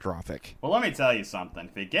catastrophic. Well, let me tell you something.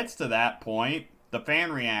 If it gets to that point, the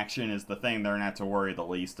fan reaction is the thing they're going to have to worry the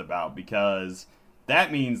least about, because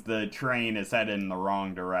that means the train is headed in the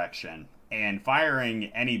wrong direction. And firing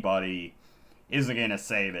anybody isn't going to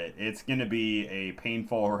save it. It's going to be a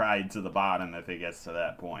painful ride to the bottom if it gets to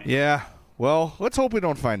that point. Yeah. Well, let's hope we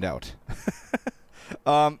don't find out.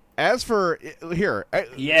 As for here,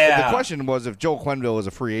 the question was if Joe Quenneville is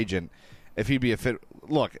a free agent, if he'd be a fit.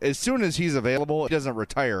 Look, as soon as he's available, he doesn't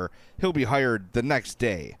retire, he'll be hired the next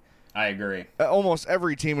day. I agree. Almost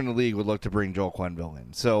every team in the league would look to bring Joel Quenneville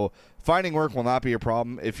in. So finding work will not be a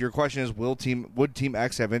problem. If your question is, would Team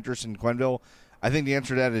X have interest in Quenneville? I think the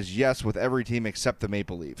answer to that is yes, with every team except the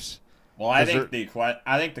Maple Leafs. Well, I think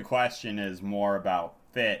the question is more about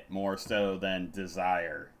fit more so than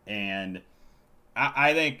desire. And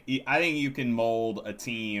I think you can mold a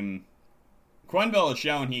team. Quenneville has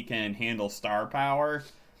shown he can handle star power,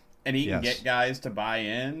 and he can get guys to buy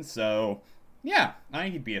in. So, yeah, I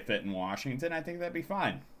think he'd be a fit in Washington. I think that'd be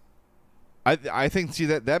fine. I think, see,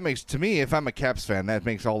 that makes, to me, if I'm a Caps fan, that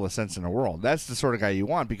makes all the sense in the world. That's the sort of guy you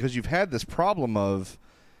want, because you've had this problem of,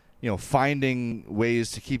 finding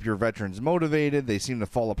ways to keep your veterans motivated. They seem to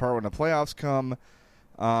fall apart when the playoffs come.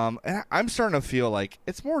 And I'm starting to feel like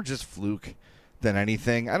it's more just fluke than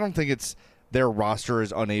anything. I don't think it's their roster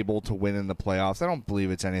is unable to win in the playoffs. I don't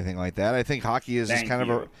believe it's anything like that. I think hockey is just kind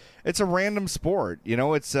of it's a random sport.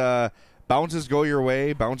 It's bounces go your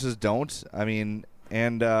way, bounces don't. I mean,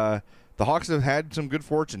 and the Hawks have had some good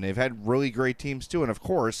fortune. They've had really great teams too. And of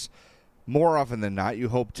course, more often than not, you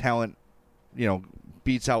hope talent,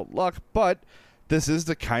 beats out luck. But this is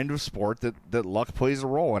the kind of sport that luck plays a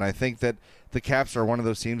role. And I think that the Caps are one of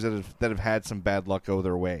those teams that have had some bad luck go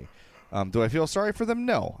their way. Do I feel sorry for them?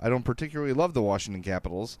 No. I don't particularly love the Washington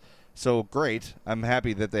Capitals. So great. I'm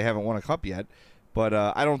happy that they haven't won a cup yet. But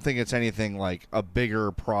I don't think it's anything like a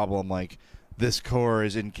bigger problem like this core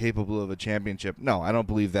is incapable of a championship. No, I don't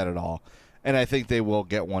believe that at all. And I think they will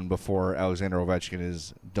get one before Alexander Ovechkin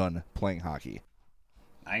is done playing hockey.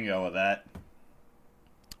 I can go with that.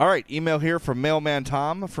 All right, email here from Mailman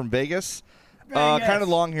Tom from Vegas. Kind of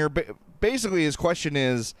long here. Basically, his question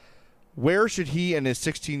is, where should he and his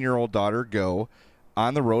 16-year-old daughter go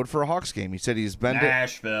on the road for a Hawks game? He said he's been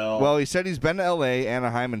Nashville. He said he's been to L.A.,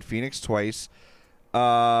 Anaheim, and Phoenix twice.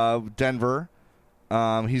 Denver.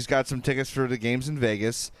 He's got some tickets for the games in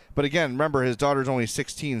Vegas. But again, remember, his daughter's only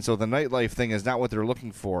 16, so the nightlife thing is not what they're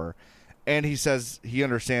looking for. And he says he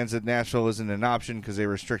understands that Nashville isn't an option because they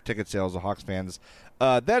restrict ticket sales to Hawks fans.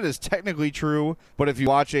 That is technically true, but if you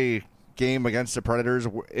watch a game against the Predators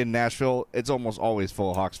in Nashville, it's almost always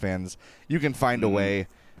full of Hawks fans. You can find a way.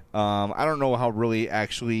 I don't know how really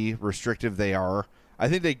actually restrictive they are. I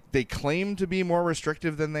think they claim to be more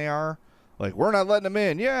restrictive than they are. Like, we're not letting them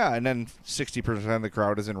in, yeah, and then 60% of the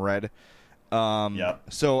crowd is in red.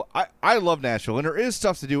 So I love Nashville, and there is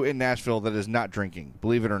stuff to do in Nashville that is not drinking,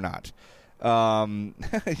 believe it or not.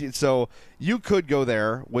 So you could go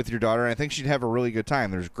there with your daughter, and I think she'd have a really good time.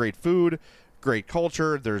 There's great food, great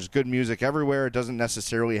culture, there's good music everywhere. It doesn't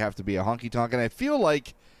necessarily have to be a honky-tonk, and I feel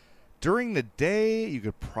like during the day you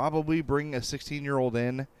could probably bring a 16-year-old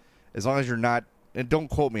in, as long as you're not. And don't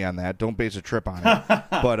quote me on that. Don't base a trip on it.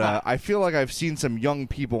 But I feel like I've seen some young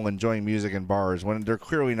people enjoying music in bars when they're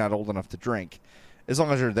clearly not old enough to drink, as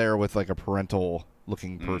long as they're there with like a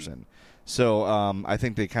parental-looking person. So I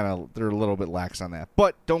think they're a little bit lax on that.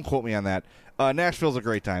 But don't quote me on that. Nashville's a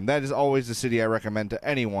great time. That is always the city I recommend to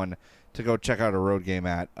anyone to go check out a road game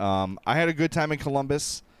at. I had a good time in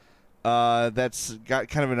Columbus. That's got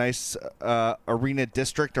kind of a nice arena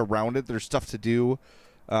district around it. There's stuff to do.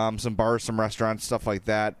 Some bars, some restaurants, stuff like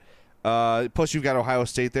that. Plus, you've got Ohio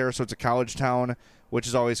State there, so it's a college town, which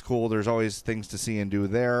is always cool. There's always things to see and do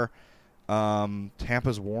there.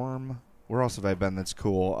 Tampa's warm. Where else have I been that's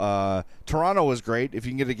cool? Toronto was great. If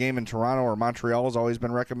you can get a game in Toronto or Montreal has always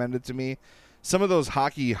been recommended to me. Some of those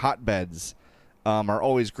hockey hotbeds are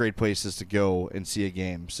always great places to go and see a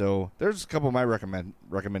game. So there's a couple of my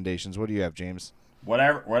recommendations. What do you have, James?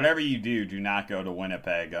 Whatever you do not go to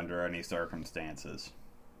Winnipeg under any circumstances.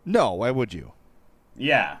 No, why would you?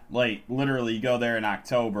 Yeah, like, literally, you go there in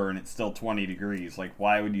October and it's still 20 degrees. Like,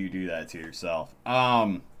 why would you do that to yourself?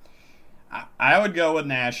 I would go with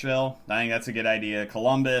Nashville. I think that's a good idea.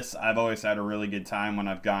 Columbus, I've always had a really good time when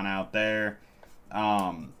I've gone out there.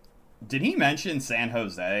 Did he mention San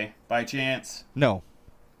Jose, by chance? No.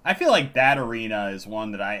 I feel like that arena is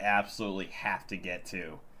one that I absolutely have to get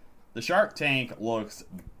to. The Shark Tank looks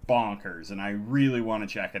bonkers, and I really want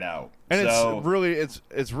to check it out. And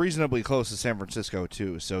it's reasonably close to San Francisco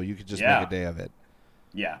too, so you could just make a day of it.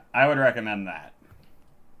 Yeah, I would recommend that.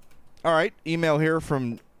 All right, email here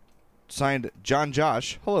from signed John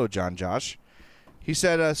Josh. Hello, John Josh. He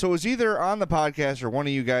said, so it was either on the podcast or one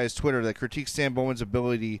of you guys' Twitter that critiqued Stan Bowman's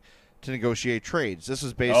ability to negotiate trades. This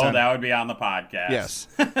was based on... that would be on the podcast. Yes.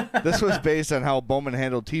 This was based on how Bowman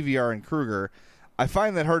handled TVR and Kruger. I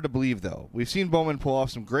find that hard to believe, though. We've seen Bowman pull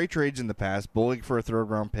off some great trades in the past, Bollig for a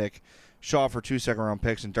third-round pick, Shaw for 2 second-round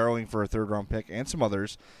picks, and Darling for a third-round pick, and some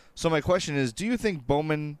others. So my question is, do you think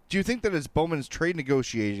that it's Bowman's trade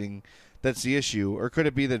negotiating that's the issue, or could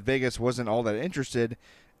it be that Vegas wasn't all that interested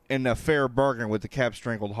in a fair bargain with the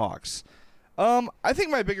cap-strangled Hawks? I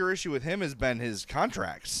think my bigger issue with him has been his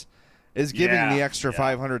contracts, is giving the extra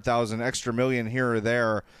 $500,000, extra $1 million here or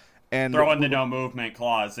there. And throwing the no movement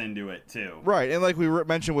clause into it, too. Right, and like we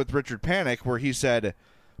mentioned with Richard Panik, where he said,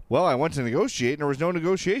 well, I went to negotiate, and there was no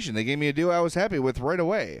negotiation. They gave me a deal I was happy with right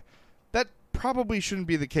away. That probably shouldn't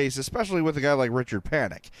be the case, especially with a guy like Richard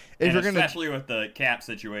Panik. Especially with the cap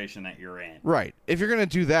situation that you're in. Right. If you're going to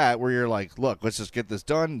do that, where you're like, look, let's just get this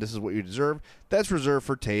done, this is what you deserve, that's reserved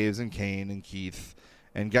for Taves and Kane and Keith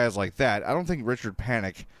and guys like that. I don't think Richard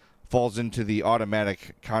Panik falls into the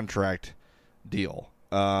automatic contract deal.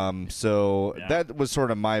 That was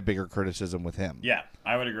sort of my bigger criticism with him. Yeah,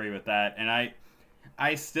 I would agree with that. And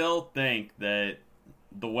I still think that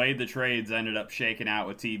the way the trades ended up shaking out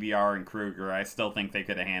with TBR and Kruger, I still think they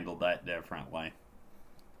could have handled that differently.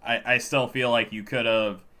 I still feel like you could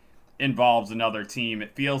have involved another team.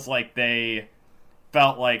 It feels like they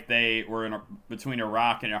felt like they were between a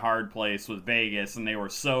rock and a hard place with Vegas, and they were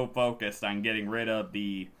so focused on getting rid of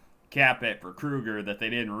the cap hit for Kruger that they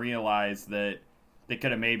didn't realize that they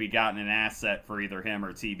could have maybe gotten an asset for either him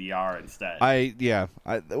or TBR instead.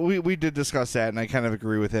 We did discuss that, and I kind of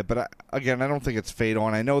agree with it. But again, I don't think it's fade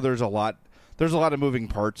on. I know there's a lot of moving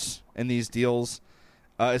parts in these deals,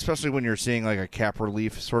 especially when you're seeing like a cap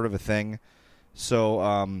relief sort of a thing. So,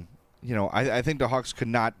 I think the Hawks could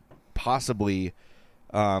not possibly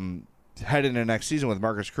head into next season with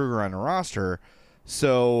Marcus Kruger on the roster.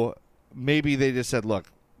 So maybe they just said,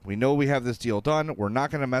 look, we know we have this deal done. We're not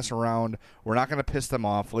going to mess around. We're not going to piss them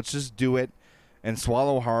off. Let's just do it and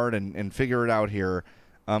swallow hard and figure it out here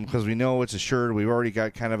because we know it's assured. We've already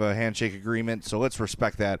got kind of a handshake agreement, so let's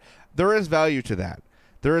respect that. There is value to that.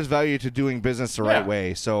 There is value to doing business the right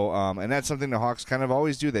way. So, and that's something the Hawks kind of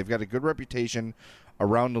always do. They've got a good reputation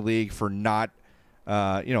around the league for not,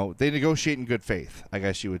 they negotiate in good faith, I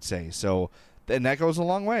guess you would say. So, and that goes a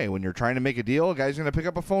long way. When you're trying to make a deal, a guy's going to pick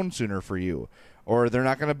up a phone sooner for you, or they're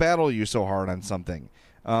not going to battle you so hard on something.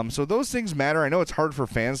 So those things matter. I know it's hard for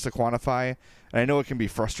fans to quantify, and I know it can be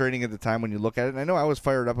frustrating at the time when you look at it. And I know I was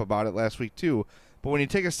fired up about it last week too. But when you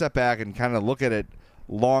take a step back and kind of look at it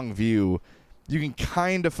long view, you can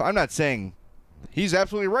kind of – I'm not saying he's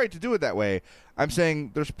absolutely right to do it that way. I'm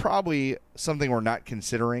saying there's probably something we're not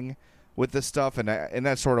considering with this stuff, and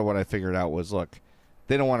that's sort of what I figured out was, look,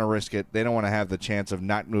 they don't want to risk it. They don't want to have the chance of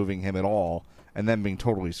not moving him at all and then being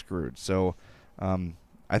totally screwed. So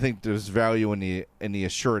I think there's value in the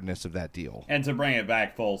assuredness of that deal. And to bring it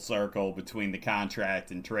back full circle between the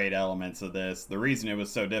contract and trade elements of this, the reason it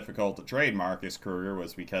was so difficult to trade Marcus Kruger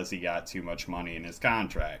was because he got too much money in his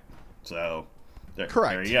contract. So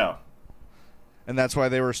correct. There you go. And that's why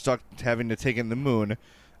they were stuck having to take in the moon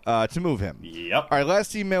to move him. Yep. All right,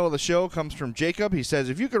 last email of the show comes from Jacob. He says,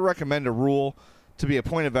 if you could recommend a rule to be a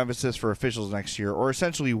point of emphasis for officials next year, or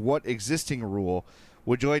essentially what existing rule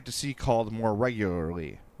would you like to see called more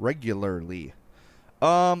regularly? I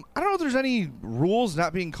don't know if there's any rules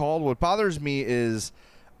not being called. What bothers me is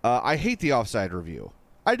I hate the offside review.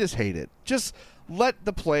 I just hate it. Just let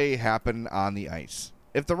the play happen on the ice.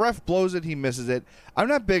 If the ref blows it, he misses it. I'm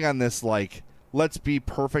not big on this, like, let's be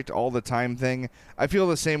perfect all the time thing. I feel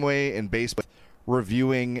the same way in baseball,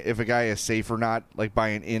 reviewing if a guy is safe or not, like by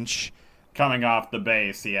an inch. Coming off the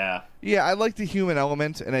base, yeah. Yeah, I like the human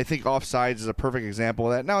element, and I think offsides is a perfect example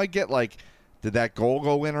of that. Now, I get, like, did that goal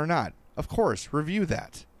go in or not? Of course, review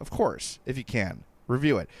that. Of course, if you can.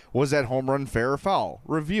 Review it. Was that home run fair or foul?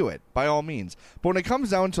 Review it, by all means. But when it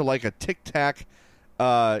comes down to, like, a tic-tac,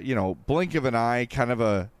 blink of an eye kind of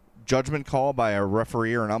a judgment call by a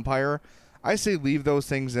referee or an umpire, I say leave those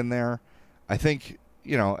things in there. I think,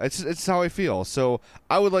 it's how I feel. So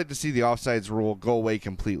I would like to see the offsides rule go away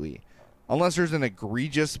completely. Unless there's an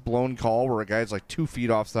egregious blown call where a guy's like 2 feet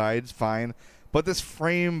offsides, fine. But this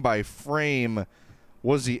frame by frame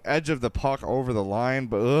was the edge of the puck over the line.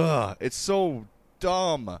 But it's so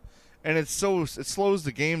dumb, and it slows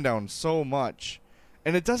the game down so much,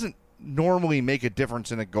 and it doesn't normally make a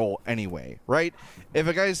difference in a goal anyway, right? If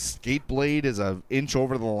a guy's skate blade is an inch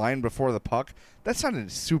over the line before the puck, that's not a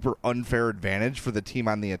super unfair advantage for the team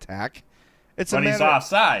on the attack. He's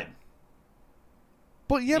offside.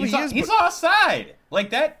 But yeah, he's offside. Like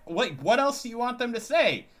that. What else do you want them to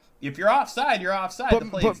say? If you're offside, you're offside. The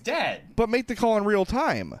play's dead. But make the call in real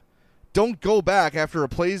time. Don't go back after a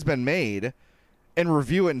play's been made and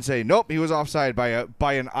review it and say, nope, he was offside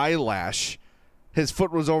by an eyelash. His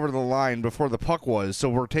foot was over the line before the puck was, so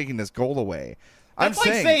we're taking this goal away. That's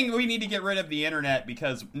like saying we need to get rid of the internet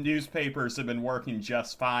because newspapers have been working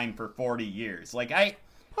just fine for 40 years. Like, I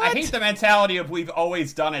hate the mentality of we've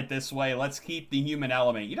always done it this way. Let's keep the human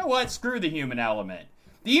element. You know what? Screw the human element.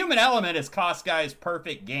 The human element has cost guys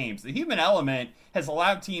perfect games. The human element has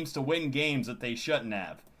allowed teams to win games that they shouldn't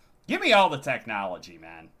have. Give me all the technology,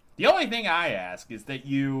 man. The only thing I ask is that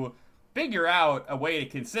you figure out a way to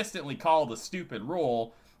consistently call the stupid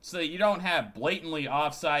rule so that you don't have blatantly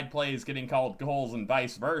offside plays getting called goals and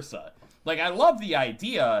vice versa. Like, I love the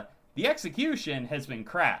idea. The execution has been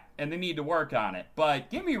crap, and they need to work on it. But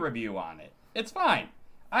give me a review on it. It's fine.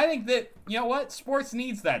 I think that, you know what? Sports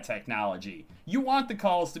needs that technology. You want the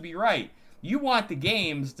calls to be right. You want the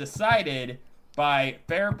games decided by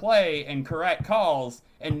fair play and correct calls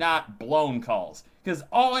and not blown calls. Because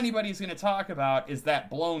all anybody's going to talk about is that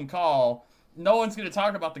blown call. No one's going to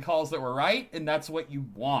talk about the calls that were right, and that's what you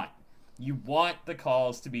want. You want the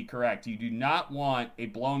calls to be correct. You do not want a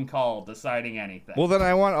blown call deciding anything. Well, then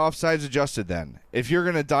I want offsides adjusted then. If you're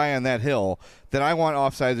going to die on that hill, then I want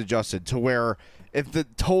offsides adjusted to where if the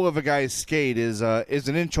toe of a guy's skate is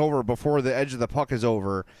an inch over before the edge of the puck is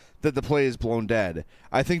over, that the play is blown dead.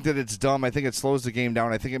 I think that it's dumb. I think it slows the game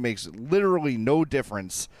down. I think it makes literally no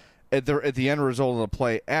difference at the end result of the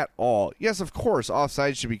play at all. Yes, of course,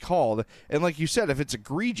 offside should be called. And like you said, if it's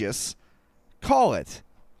egregious, call it.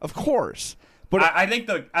 Of course. But I think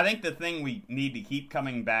the thing we need to keep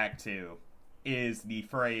coming back to is the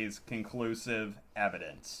phrase conclusive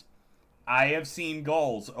evidence. I have seen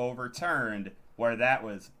goals overturned where that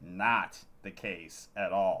was not the case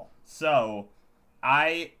at all. So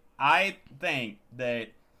I think that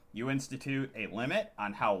you institute a limit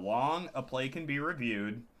on how long a play can be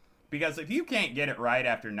reviewed, because if you can't get it right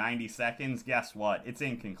after 90 seconds, guess what? It's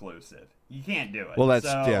inconclusive. You can't do it. Well,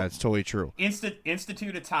 it's totally true.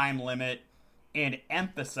 Institute a time limit and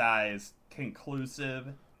emphasize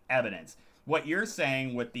conclusive evidence. What you're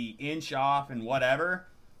saying with the inch off and whatever,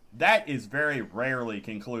 that is very rarely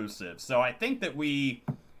conclusive. So I think we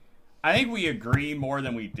agree more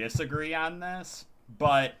than we disagree on this.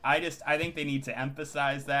 But I think they need to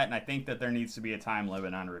emphasize that, and I think that there needs to be a time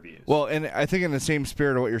limit on reviews. Well, and I think in the same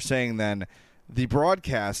spirit of what you're saying then, the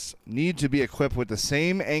broadcasts need to be equipped with the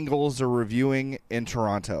same angles they're reviewing in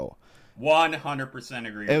Toronto. 100%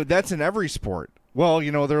 agree. And that's in every sport. Well,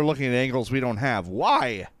 they're looking at angles we don't have.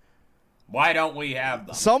 Why? Why don't we have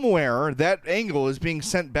them? Somewhere that angle is being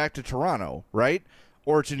sent back to Toronto, right?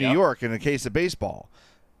 Or to New York in the case of baseball.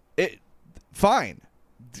 Fine.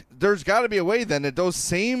 There's got to be a way then that those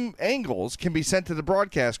same angles can be sent to the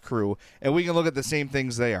broadcast crew and we can look at the same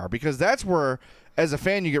things they are. Because that's where, as a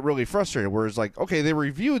fan, you get really frustrated. Where it's like, okay, they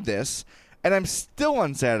reviewed this and I'm still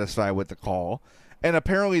unsatisfied with the call. And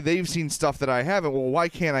apparently they've seen stuff that I haven't. Well, why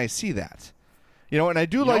can't I see that? And I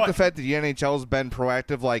do like the fact that the NHL has been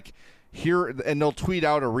proactive, like here, and they'll tweet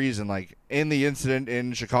out a reason, like in the incident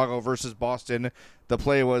in Chicago versus Boston, the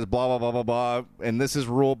play was blah, blah, blah, blah, blah, and this is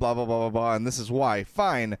rule, blah, blah, blah, blah, blah, and this is why.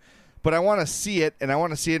 Fine. But I want to see it, and I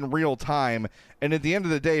want to see it in real time. And at the end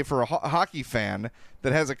of the day, for a hockey fan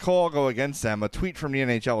that has a call go against them, a tweet from the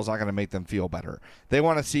NHL is not going to make them feel better. They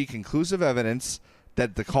want to see conclusive evidence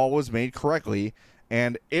that the call was made correctly.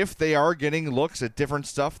 And if they are getting looks at different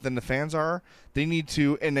stuff than the fans are, they need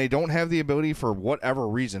to, and they don't have the ability for whatever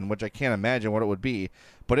reason, which I can't imagine what it would be.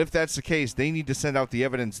 But if that's the case, they need to send out the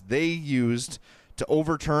evidence they used to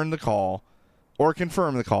overturn the call or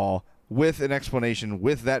confirm the call with an explanation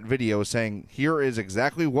with that video saying, here is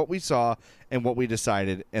exactly what we saw and what we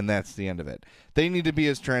decided, and that's the end of it. They need to be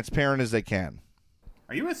as transparent as they can.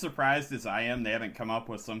 Are you as surprised as I am they haven't come up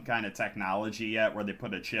with some kind of technology yet where they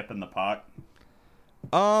put a chip in the puck?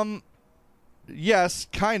 Yes,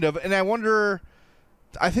 kind of. And I wonder,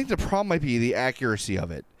 I think the problem might be the accuracy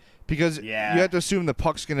of it. Because you have to assume the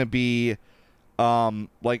puck's going to be,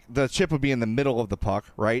 like the chip would be in the middle of the puck,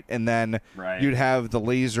 right? And then you'd have the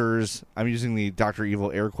lasers, I'm using the Dr.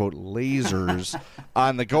 Evil air quote, lasers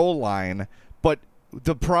on the goal line. But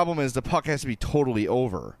the problem is the puck has to be totally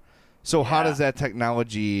over. So how does that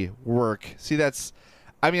technology work? See,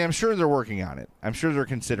 I'm sure they're working on it. I'm sure they're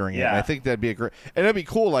considering it. And I think that'd be and it'd be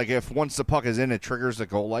cool, like if once the puck is in, it triggers the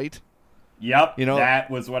goal light. Yep,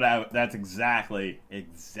 that's exactly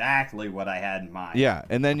what I had in mind. Yeah,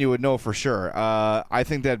 and then you would know for sure. I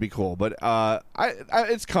think that'd be cool, but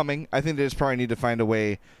it's coming. I think they just probably need to find a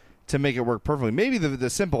way to make it work perfectly. Maybe the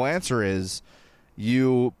simple answer is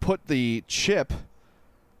you put the chip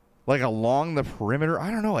like along the perimeter. I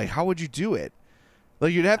don't know, like how would you do it?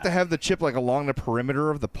 Like, you'd have to have the chip, like, along the perimeter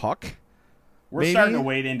of the puck. We're starting to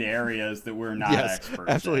wade into areas that we're not experts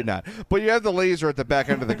absolutely in. not. But you have the laser at the back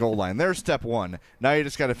end of the goal line. There's step one. Now you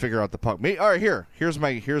just got to figure out the puck. All right, here's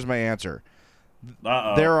my answer.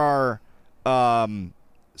 Uh-oh. There are all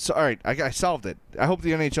right, I solved it. I hope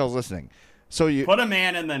the NHL is listening. So you put a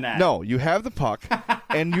man in the net. No, you have the puck,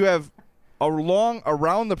 and you have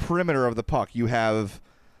around the perimeter of the puck, you have,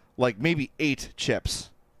 like, maybe 8 chips,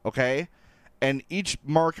 okay? And each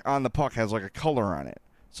mark on the puck has like a color on it.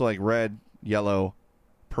 So like red, yellow,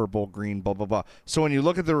 purple, green, blah, blah, blah. So when you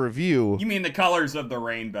look at the review... You mean the colors of the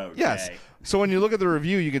rainbow, Yes. Jay. So when you look at the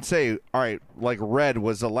review, you can say, all right, like red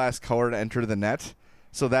was the last color to enter the net.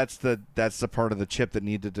 So that's the part of the chip that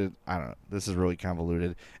needed to... I don't know. This is really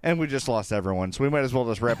convoluted. And we just lost everyone, so we might as well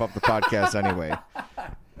just wrap up the podcast anyway.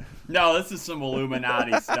 No, this is some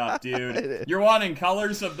Illuminati stuff, dude. You're wanting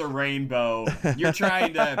colors of the rainbow. You're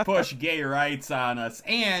trying to push gay rights on us.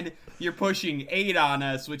 And you're pushing 8 on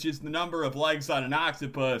us, which is the number of legs on an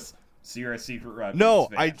octopus. So you're a secret Rugrats No,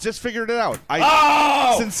 fan. I just figured it out.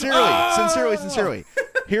 Sincerely.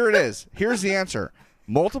 Here it is. Here's the answer.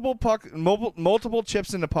 Multiple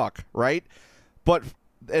chips in the puck, right? But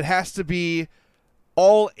it has to be...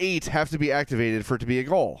 All 8 have to be activated for it to be a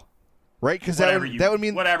goal. Right? Because that would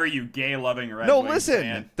mean... Whatever, you gay-loving Red No, Wings listen.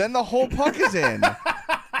 fan. Then the whole puck is in.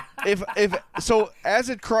 So as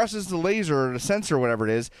it crosses the laser or the sensor or whatever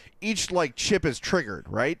it is, each, like, chip is triggered,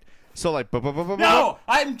 right? So, like... No!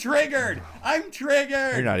 I'm triggered!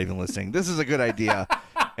 You're not even listening. This is a good idea,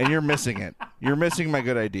 and you're missing it. You're missing my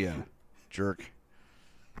good idea, jerk.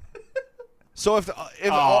 So if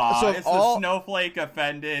the snowflake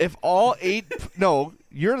offended? If all 8... No,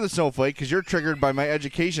 you're the snowflake because you're triggered by my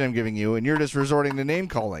education I'm giving you, and you're just resorting to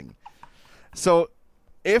name-calling. So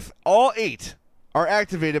if all 8 are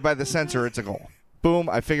activated by the sensor, it's a goal. Boom,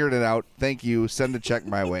 I figured it out. Thank you. Send a check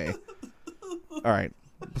my way. All right.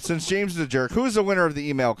 Since James is a jerk, who's the winner of the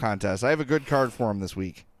email contest? I have a good card for him this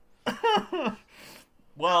week.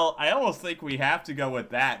 Well, I almost think we have to go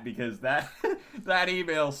with that because that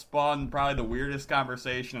email spawned probably the weirdest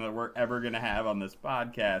conversation that we're ever going to have on this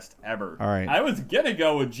podcast ever. All right. I was going to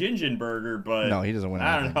go with Gingenberger, but... No, he doesn't win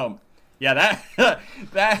I anything. don't know. Yeah,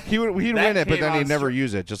 he'd win it, but then he'd never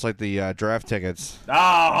use it, just like the draft tickets.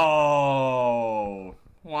 Oh,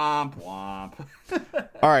 womp womp.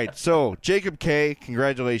 All right, so Jacob K.,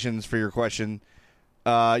 congratulations for your question.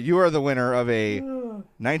 You are the winner of a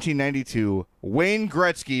 1992 Wayne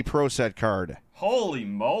Gretzky Pro Set card. Holy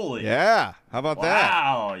moly. Yeah, how about that?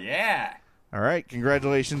 Wow, yeah. All right,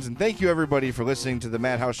 congratulations, and thank you, everybody, for listening to the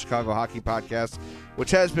Madhouse Chicago Hockey Podcast,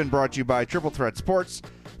 which has been brought to you by Triple Threat Sports.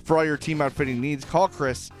 For all your team outfitting needs, call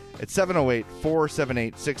Chris at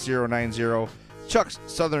 708-478-6090. Chuck's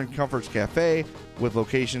Southern Comforts Cafe, with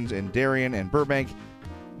locations in Darien and Burbank.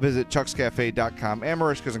 Visit chuckscafe.com.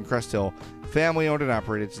 Amarishkas and Crest Hill, family-owned and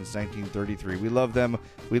operated since 1933. We love them.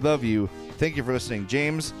 We love you. Thank you for listening.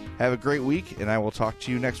 James, have a great week, and I will talk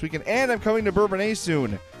to you next weekend. And I'm coming to Bourbonnais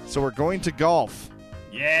soon, so we're going to golf.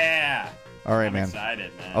 Yeah. All right, I'm man.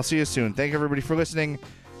 excited, man. I'll see you soon. Thank you, everybody, for listening.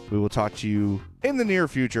 We will talk to you in the near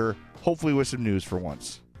future, hopefully with some news for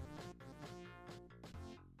once.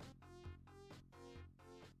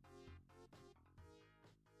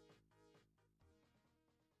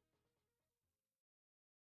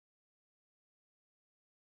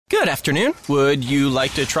 Good afternoon. Would you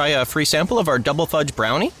like to try a free sample of our double fudge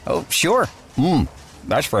brownie? Oh, sure.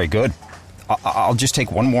 That's very good. I'll just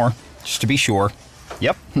take one more, just to be sure.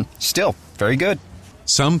 Yep, still very good.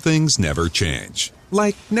 Some things never change,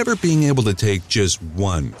 like never being able to take just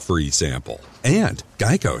one free sample. And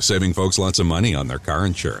Geico saving folks lots of money on their car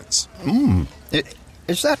insurance.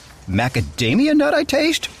 Is that macadamia nut I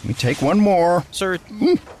taste? Let me take one more. Sir?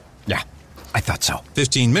 Yeah, I thought so.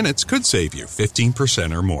 15 minutes could save you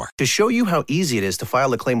 15% or more. To show you how easy it is to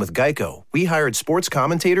file a claim with Geico, we hired sports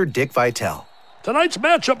commentator Dick Vitale. Tonight's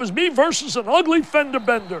matchup is me versus an ugly fender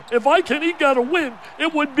bender. If I can eke out a win,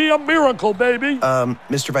 it would be a miracle, baby.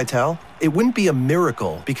 Mr. Vitale, it wouldn't be a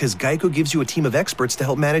miracle because Geico gives you a team of experts to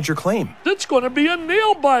help manage your claim. It's going to be a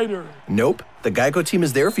nail-biter. Nope. The Geico team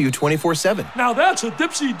is there for you 24/7. Now that's a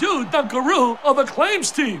dipsy-do dunkaroo of a claims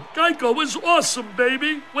team. Geico is awesome,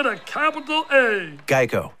 baby, with a capital A.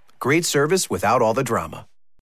 Geico. Great service without all the drama.